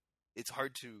 but it's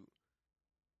hard to...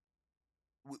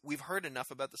 We've heard enough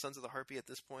about the Sons of the Harpy at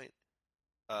this point.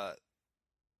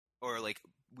 Or, like,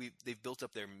 they've built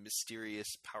up their mysterious,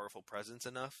 powerful presence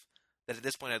enough that at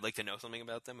this point I'd like to know something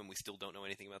about them, and we still don't know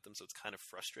anything about them, so it's kind of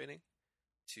frustrating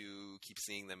to keep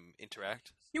seeing them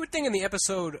interact. You would think in the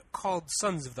episode called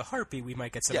Sons of the Harpy we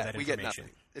might get some of that information. Yeah, we get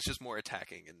nothing. It's just more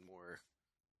attacking and more...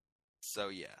 So,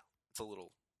 yeah, it's a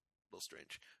little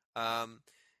strange. So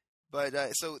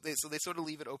they sort of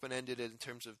leave it open-ended in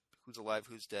terms of who's alive,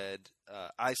 who's dead.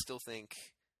 I still think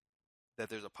that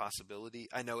there's a possibility.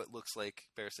 I know it looks like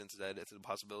Barristan's dead. It's a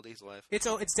possibility he's alive.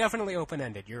 It's definitely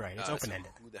open-ended. You're right. It's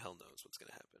open-ended. So who the hell knows what's going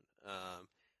to happen?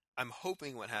 I'm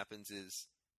hoping what happens is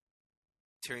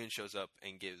Tyrion shows up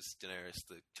and gives Daenerys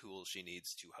the tools she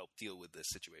needs to help deal with this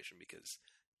situation because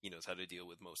he knows how to deal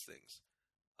with most things.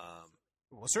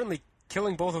 Well, certainly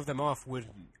killing both of them off would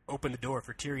open the door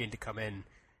for Tyrion to come in.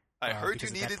 I heard you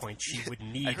needed. At that point, she would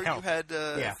need I heard help. You had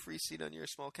a free seat on your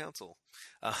small council.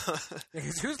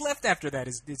 Who's left after that?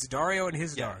 It's Daario and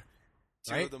Hizdahr.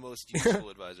 Two right? of the most useful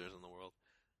advisors in the world.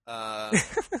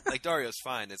 Like Dario's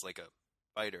fine as like a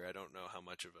fighter. I don't know how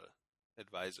much of a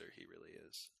advisor he really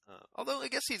is. Although I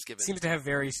guess he's given. Seems to have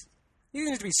very. He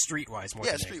seems to be streetwise more.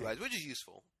 Yeah, than anything. streetwise, which is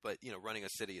useful. But running a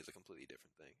city is a completely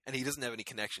different thing, and he doesn't have any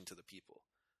connection to the people.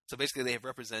 So basically, they have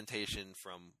representation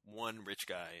from one rich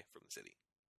guy from the city.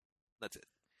 That's it.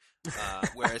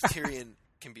 Whereas Tyrion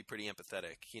can be pretty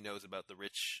empathetic. He knows about the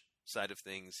rich side of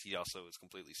things. He also is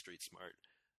completely street smart.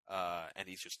 And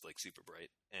he's just like super bright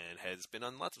and has been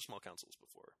on lots of small councils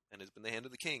before and has been the hand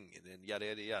of the king and then yada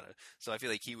yada yada. So I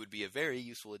feel like he would be a very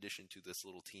useful addition to this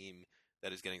little team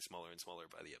that is getting smaller and smaller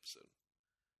by the episode.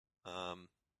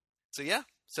 So yeah,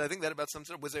 so I think that about sums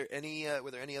it up. Was there any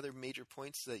were there any other major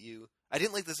points that you? I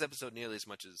didn't like this episode nearly as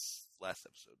much as last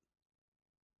episode,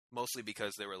 mostly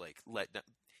because they were like let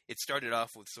down. It started off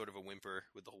with sort of a whimper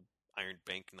with the whole Iron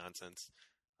Bank nonsense.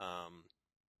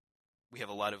 We have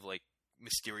a lot of like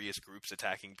mysterious groups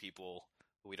attacking people,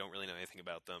 but we don't really know anything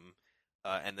about them.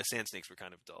 And the Sand Snakes were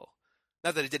kind of dull.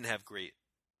 Not that it didn't have great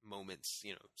moments,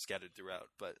 scattered throughout,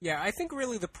 but... Yeah, I think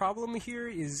really the problem here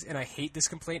is, and I hate this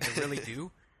complaint, I really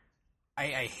do.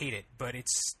 I hate it, but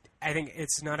I think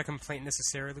it's not a complaint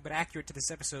necessarily, but accurate to this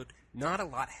episode, not a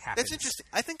lot happens. That's interesting.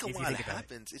 I think a lot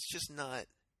happens. It's just not...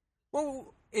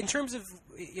 Well, in terms of,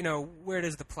 where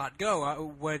does the plot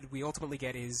go, what we ultimately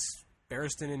get is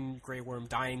Barristan and Grey Worm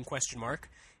dying, ?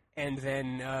 And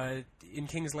then in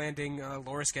King's Landing,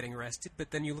 Loras getting arrested. But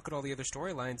then you look at all the other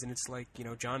storylines, and it's like,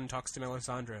 Jon talks to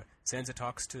Melisandre, Sansa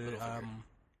talks to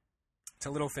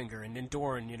Littlefinger, and in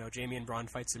Dorne, Jaime and Bronn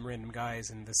fight some random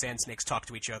guys, and the Sand Snakes talk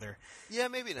to each other. Yeah,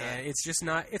 maybe not. And it's just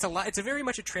not. It's a lot. It's a very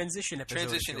much a transition episode.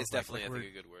 Transition is definitely, I think,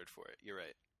 a good word for it. You're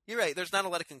right. You're right. There's not a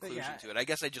lot of conclusion to it. I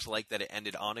guess I just like that it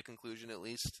ended on a conclusion at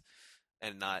least,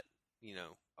 and not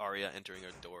Arya entering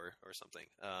a door or something.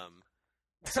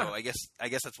 So I guess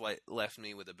that's why it left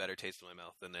me with a better taste in my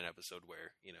mouth than an episode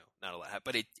where not a lot happened.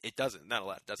 But it doesn't. Not a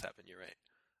lot does happen. You're right.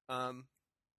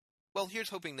 Well, here's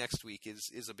hoping next week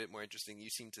is a bit more interesting. You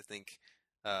seem to think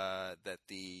that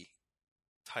the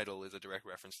title is a direct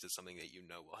reference to something that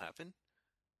will happen,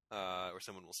 or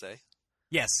someone will say.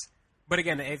 Yes, but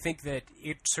again, I think that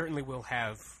it certainly will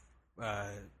have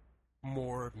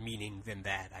more meaning than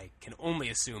that. I can only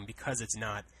assume because it's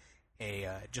not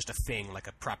just a thing like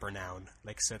a proper noun,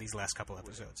 like these last couple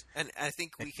episodes. And I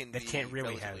think we can that be can't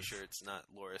really relatively sure it's not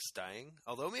Loras dying,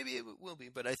 although maybe it will be.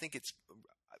 But I think it's.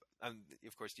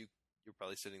 Of course, you're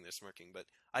probably sitting there smirking, but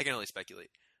I can only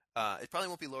speculate. It probably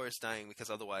won't be Loras dying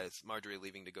because otherwise Marjorie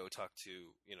leaving to go talk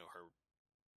to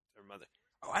her mother.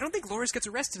 Oh, I don't think Loras gets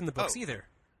arrested in the books either.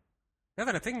 Now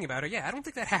that I'm thinking about it, I don't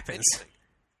think that happens.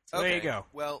 So okay. There you go.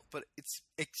 Well, but it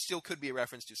still could be a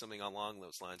reference to something along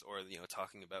those lines, or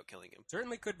talking about killing him.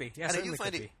 Certainly could be. Yeah, certainly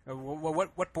could be. Well,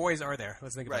 what boys are there?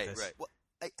 Let's think about this. Right. Well,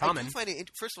 I do find it.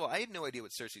 First of all, I had no idea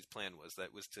what Cersei's plan was.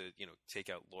 That was to take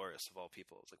out Loras of all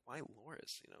people. It's like, why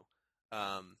Loras?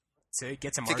 To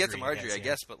get to Marjorie, I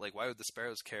guess. But like, why would the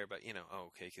Sparrows care about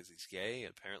because he's gay?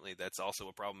 Apparently, that's also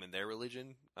a problem in their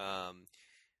religion.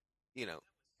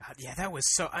 God, yeah, that was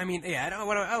so. I mean, yeah, I don't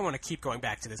want to keep going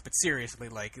back to this, but seriously,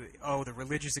 like, oh, the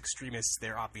religious extremists,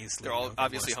 they're all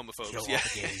obviously homophobes. Kill Yeah. all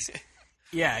the gays.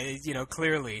 Yeah,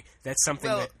 clearly that's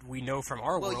something that we know from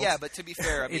our world. Well, yeah, but to be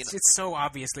fair, I mean, it's so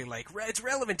obviously like it's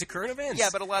relevant to current events. Yeah,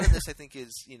 but a lot of this, I think,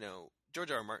 is George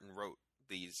R. R. Martin wrote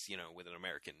these, with an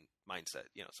American mindset,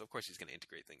 so of course he's going to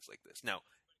integrate things like this. Now,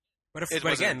 but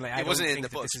again, like, it wasn't in the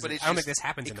books, but I don't think this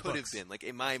happens in the books. It could have been, like,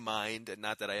 in my mind, and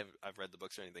not that I've read the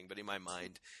books or anything, but in my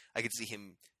mind, I could see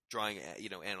him drawing,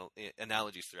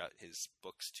 analogies throughout his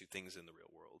books to things in the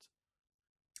real world.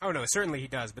 Oh no, certainly he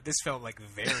does, but this felt like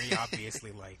very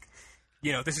obviously like,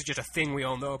 this is just a thing we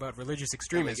all know about religious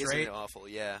extremists, isn't right? It awful,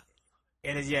 yeah.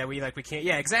 And we can't.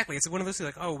 Yeah, exactly. It's one of those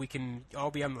things like, we can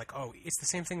all be. I'm like, it's the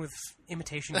same thing with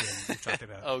Imitation Game we've talked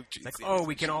about. Oh, geez, like,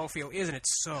 we can all feel. Isn't it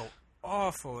so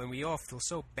awful? And we all feel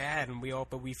so bad,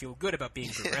 but we feel good about being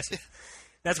progressive.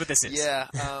 That's what this is. Yeah.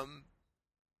 I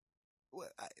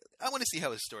want to see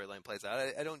how his storyline plays out.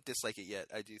 I don't dislike it yet.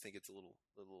 I do think it's a little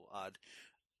odd.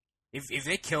 If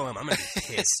they kill him, I'm gonna be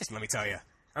pissed. Let me tell you.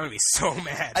 I'm gonna be so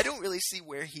mad. I don't really see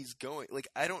where he's going. Like,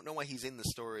 I don't know why he's in the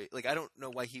story. Like, I don't know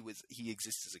why he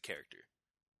exists as a character.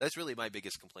 That's really my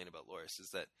biggest complaint about Loras, is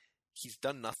that he's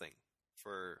done nothing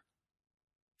for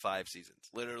 5 seasons.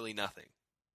 Literally nothing.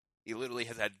 He literally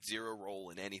has had zero role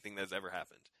in anything that's ever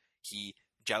happened. He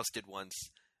jousted once,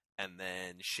 and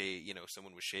then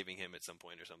someone was shaving him at some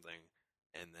point or something,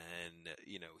 and then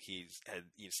he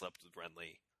slept with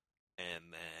Renly,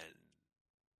 and then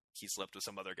he slept with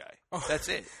some other guy. Oh, that's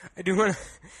it. I do want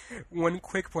one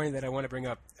quick point that I want to bring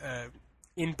up.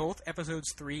 In both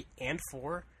episodes 3 and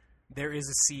 4, there is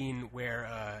a scene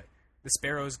where the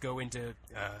Sparrows go into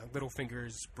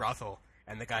Littlefinger's brothel,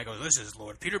 and the guy goes, "This is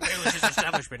Lord Peter Baelish's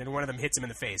establishment," and one of them hits him in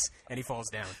the face, and he falls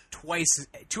down.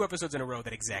 2 episodes in a row,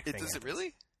 that exact thing happens. Does it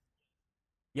really?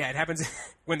 Yeah, it happens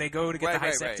when they go to get the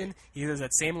High Septon. Right. He does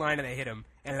that same line, and they hit him,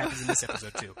 and it happens in this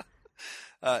episode too.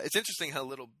 It's interesting how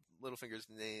Littlefinger's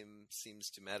name seems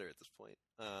to matter at this point.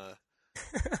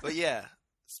 But yeah,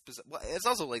 it's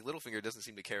also like Littlefinger doesn't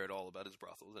seem to care at all about his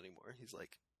brothels anymore. He's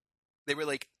like, they were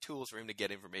like tools for him to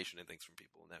get information and things from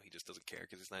people. Now he just doesn't care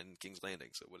because he's not in King's Landing.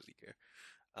 So what does he care?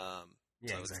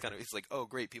 Yeah, so exactly. It's like, oh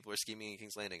great, people are scheming in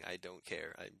King's Landing. I don't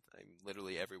care. I'm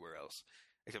literally everywhere else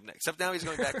except now he's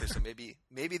going back there. So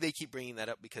maybe they keep bringing that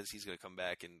up because he's going to come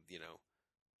back and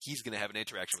he's going to have an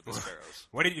interaction with the Sparrows.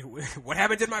 What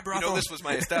happened in my brothel? This was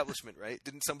my establishment, right?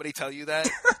 Didn't somebody tell you that?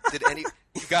 Did you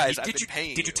guys? I've been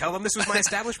paying. Did you tell them this was my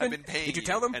establishment? I've been paying. Did you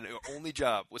tell them? And our only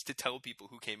job was to tell people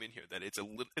who came in here that it's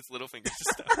Littlefinger's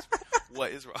establishment.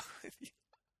 What is wrong with you?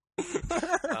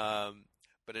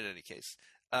 But in any case,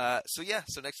 so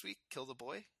next week, Kill the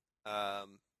Boy.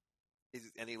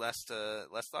 Any last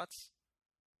thoughts?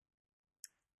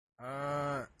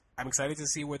 I'm excited to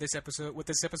see what this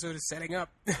episode is setting up.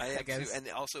 I guess. Too. And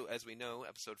also, as we know,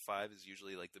 episode 5 is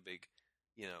usually like the big,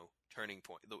 turning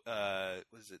point.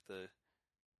 Was it the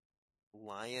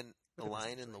Lion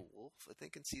and the Wolf? I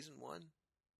think in season 1.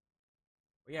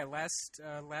 Yeah,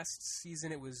 last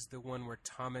season it was the one where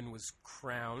Tommen was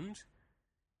crowned.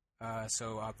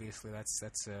 So obviously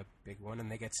that's a big one,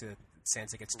 and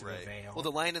Sansa gets to the Vale. Well,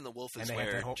 the Lion and the Wolf is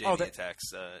where Jaime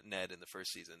attacks Ned in the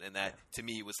first season, and that to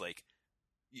me was like,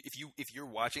 if you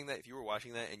were watching that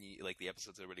and you like the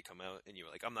episodes had already come out, and you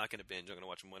were like, I'm not going to binge, I'm going to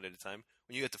watch them one at a time.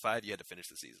 When you get to 5, you had to finish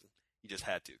the season. You just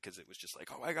had to, because it was just like,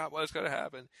 oh my god, what's going to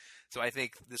happen? So I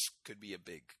think this could be a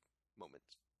big moment.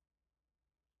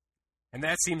 And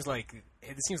it seems like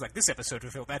this episode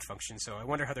fulfilled that function. So I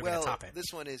wonder how they're going to top it.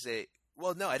 This one is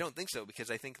no, I don't think so,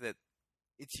 because I think that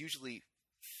it's usually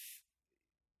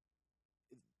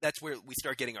that's where we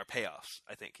start getting our payoffs,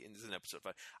 I think, in episode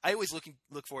 5. I always look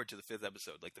forward to the 5th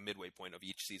episode, like the midway point of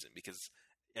each season, because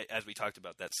as we talked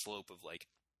about, that slope of like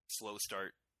slow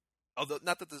start, although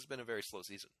not that this has been a very slow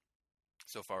season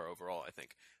so far overall, I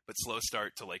think, but slow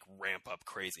start to like ramp up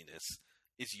craziness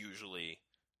is usually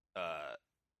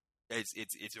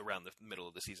it's around the middle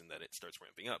of the season that it starts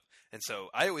ramping up. And so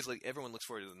I always everyone looks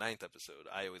forward to the 9th episode.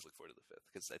 I always look forward to the 5th,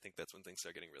 because I think that's when things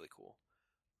start getting really cool.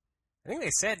 I think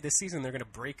they said this season they're going to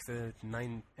break the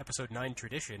episode 9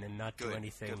 tradition and not do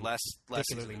anything last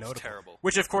particularly notable. Terrible.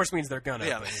 Which of course means they're gonna.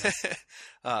 Yeah.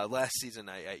 But, last season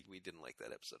we didn't like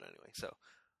that episode anyway. So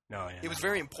no, it was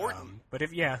very important. But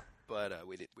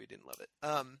we didn't love it.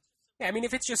 Yeah, I mean,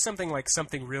 if it's just something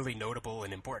really notable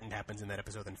and important happens in that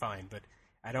episode, then fine. But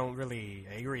I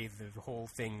agree. The whole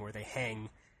thing where they hang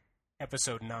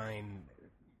episode 9,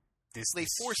 this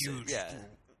huge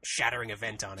shattering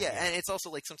event on it. Yeah, and it's also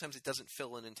like sometimes it doesn't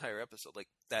fill an entire episode. Like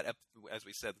that, as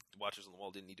we said, Watchers on the Wall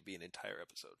didn't need to be an entire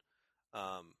episode.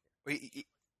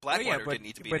 Blackwater didn't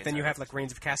need to be. But then you have like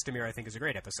Reigns of Castamere. I think is a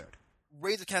great episode.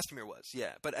 Reigns of Castamere was,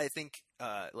 yeah, but I think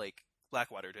like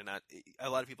Blackwater did not. A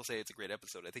lot of people say it's a great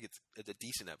episode. I think it's a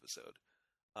decent episode,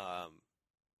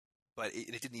 but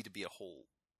it didn't need to be a whole.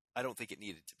 I don't think it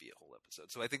needed to be a whole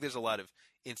episode. So I think there's a lot of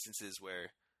instances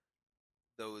where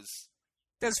those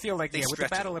it does feel like with the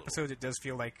battle episodes, it does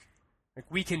feel like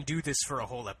we can do this for a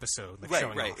whole episode, like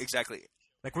showing right, off. Exactly.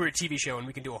 Like we're a TV show and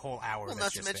we can do a whole hour. Well,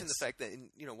 not to mention the fact that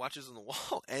Watchers on the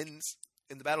Wall ends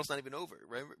and the battle's not even over,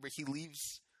 right? Where he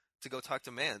leaves to go talk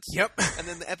to Mance. Yep. And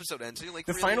then the episode ends. So you're like,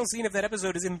 the final scene of that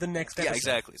episode is in the next episode. Yeah,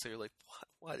 exactly. So you're like,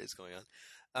 what is going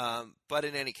on? But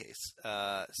in any case,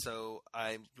 so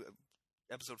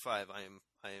episode 5.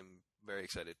 I am very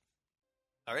excited.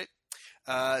 All right.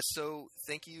 So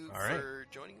thank you for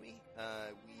joining me.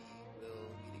 We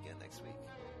will meet again next week.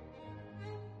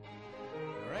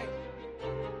 All right.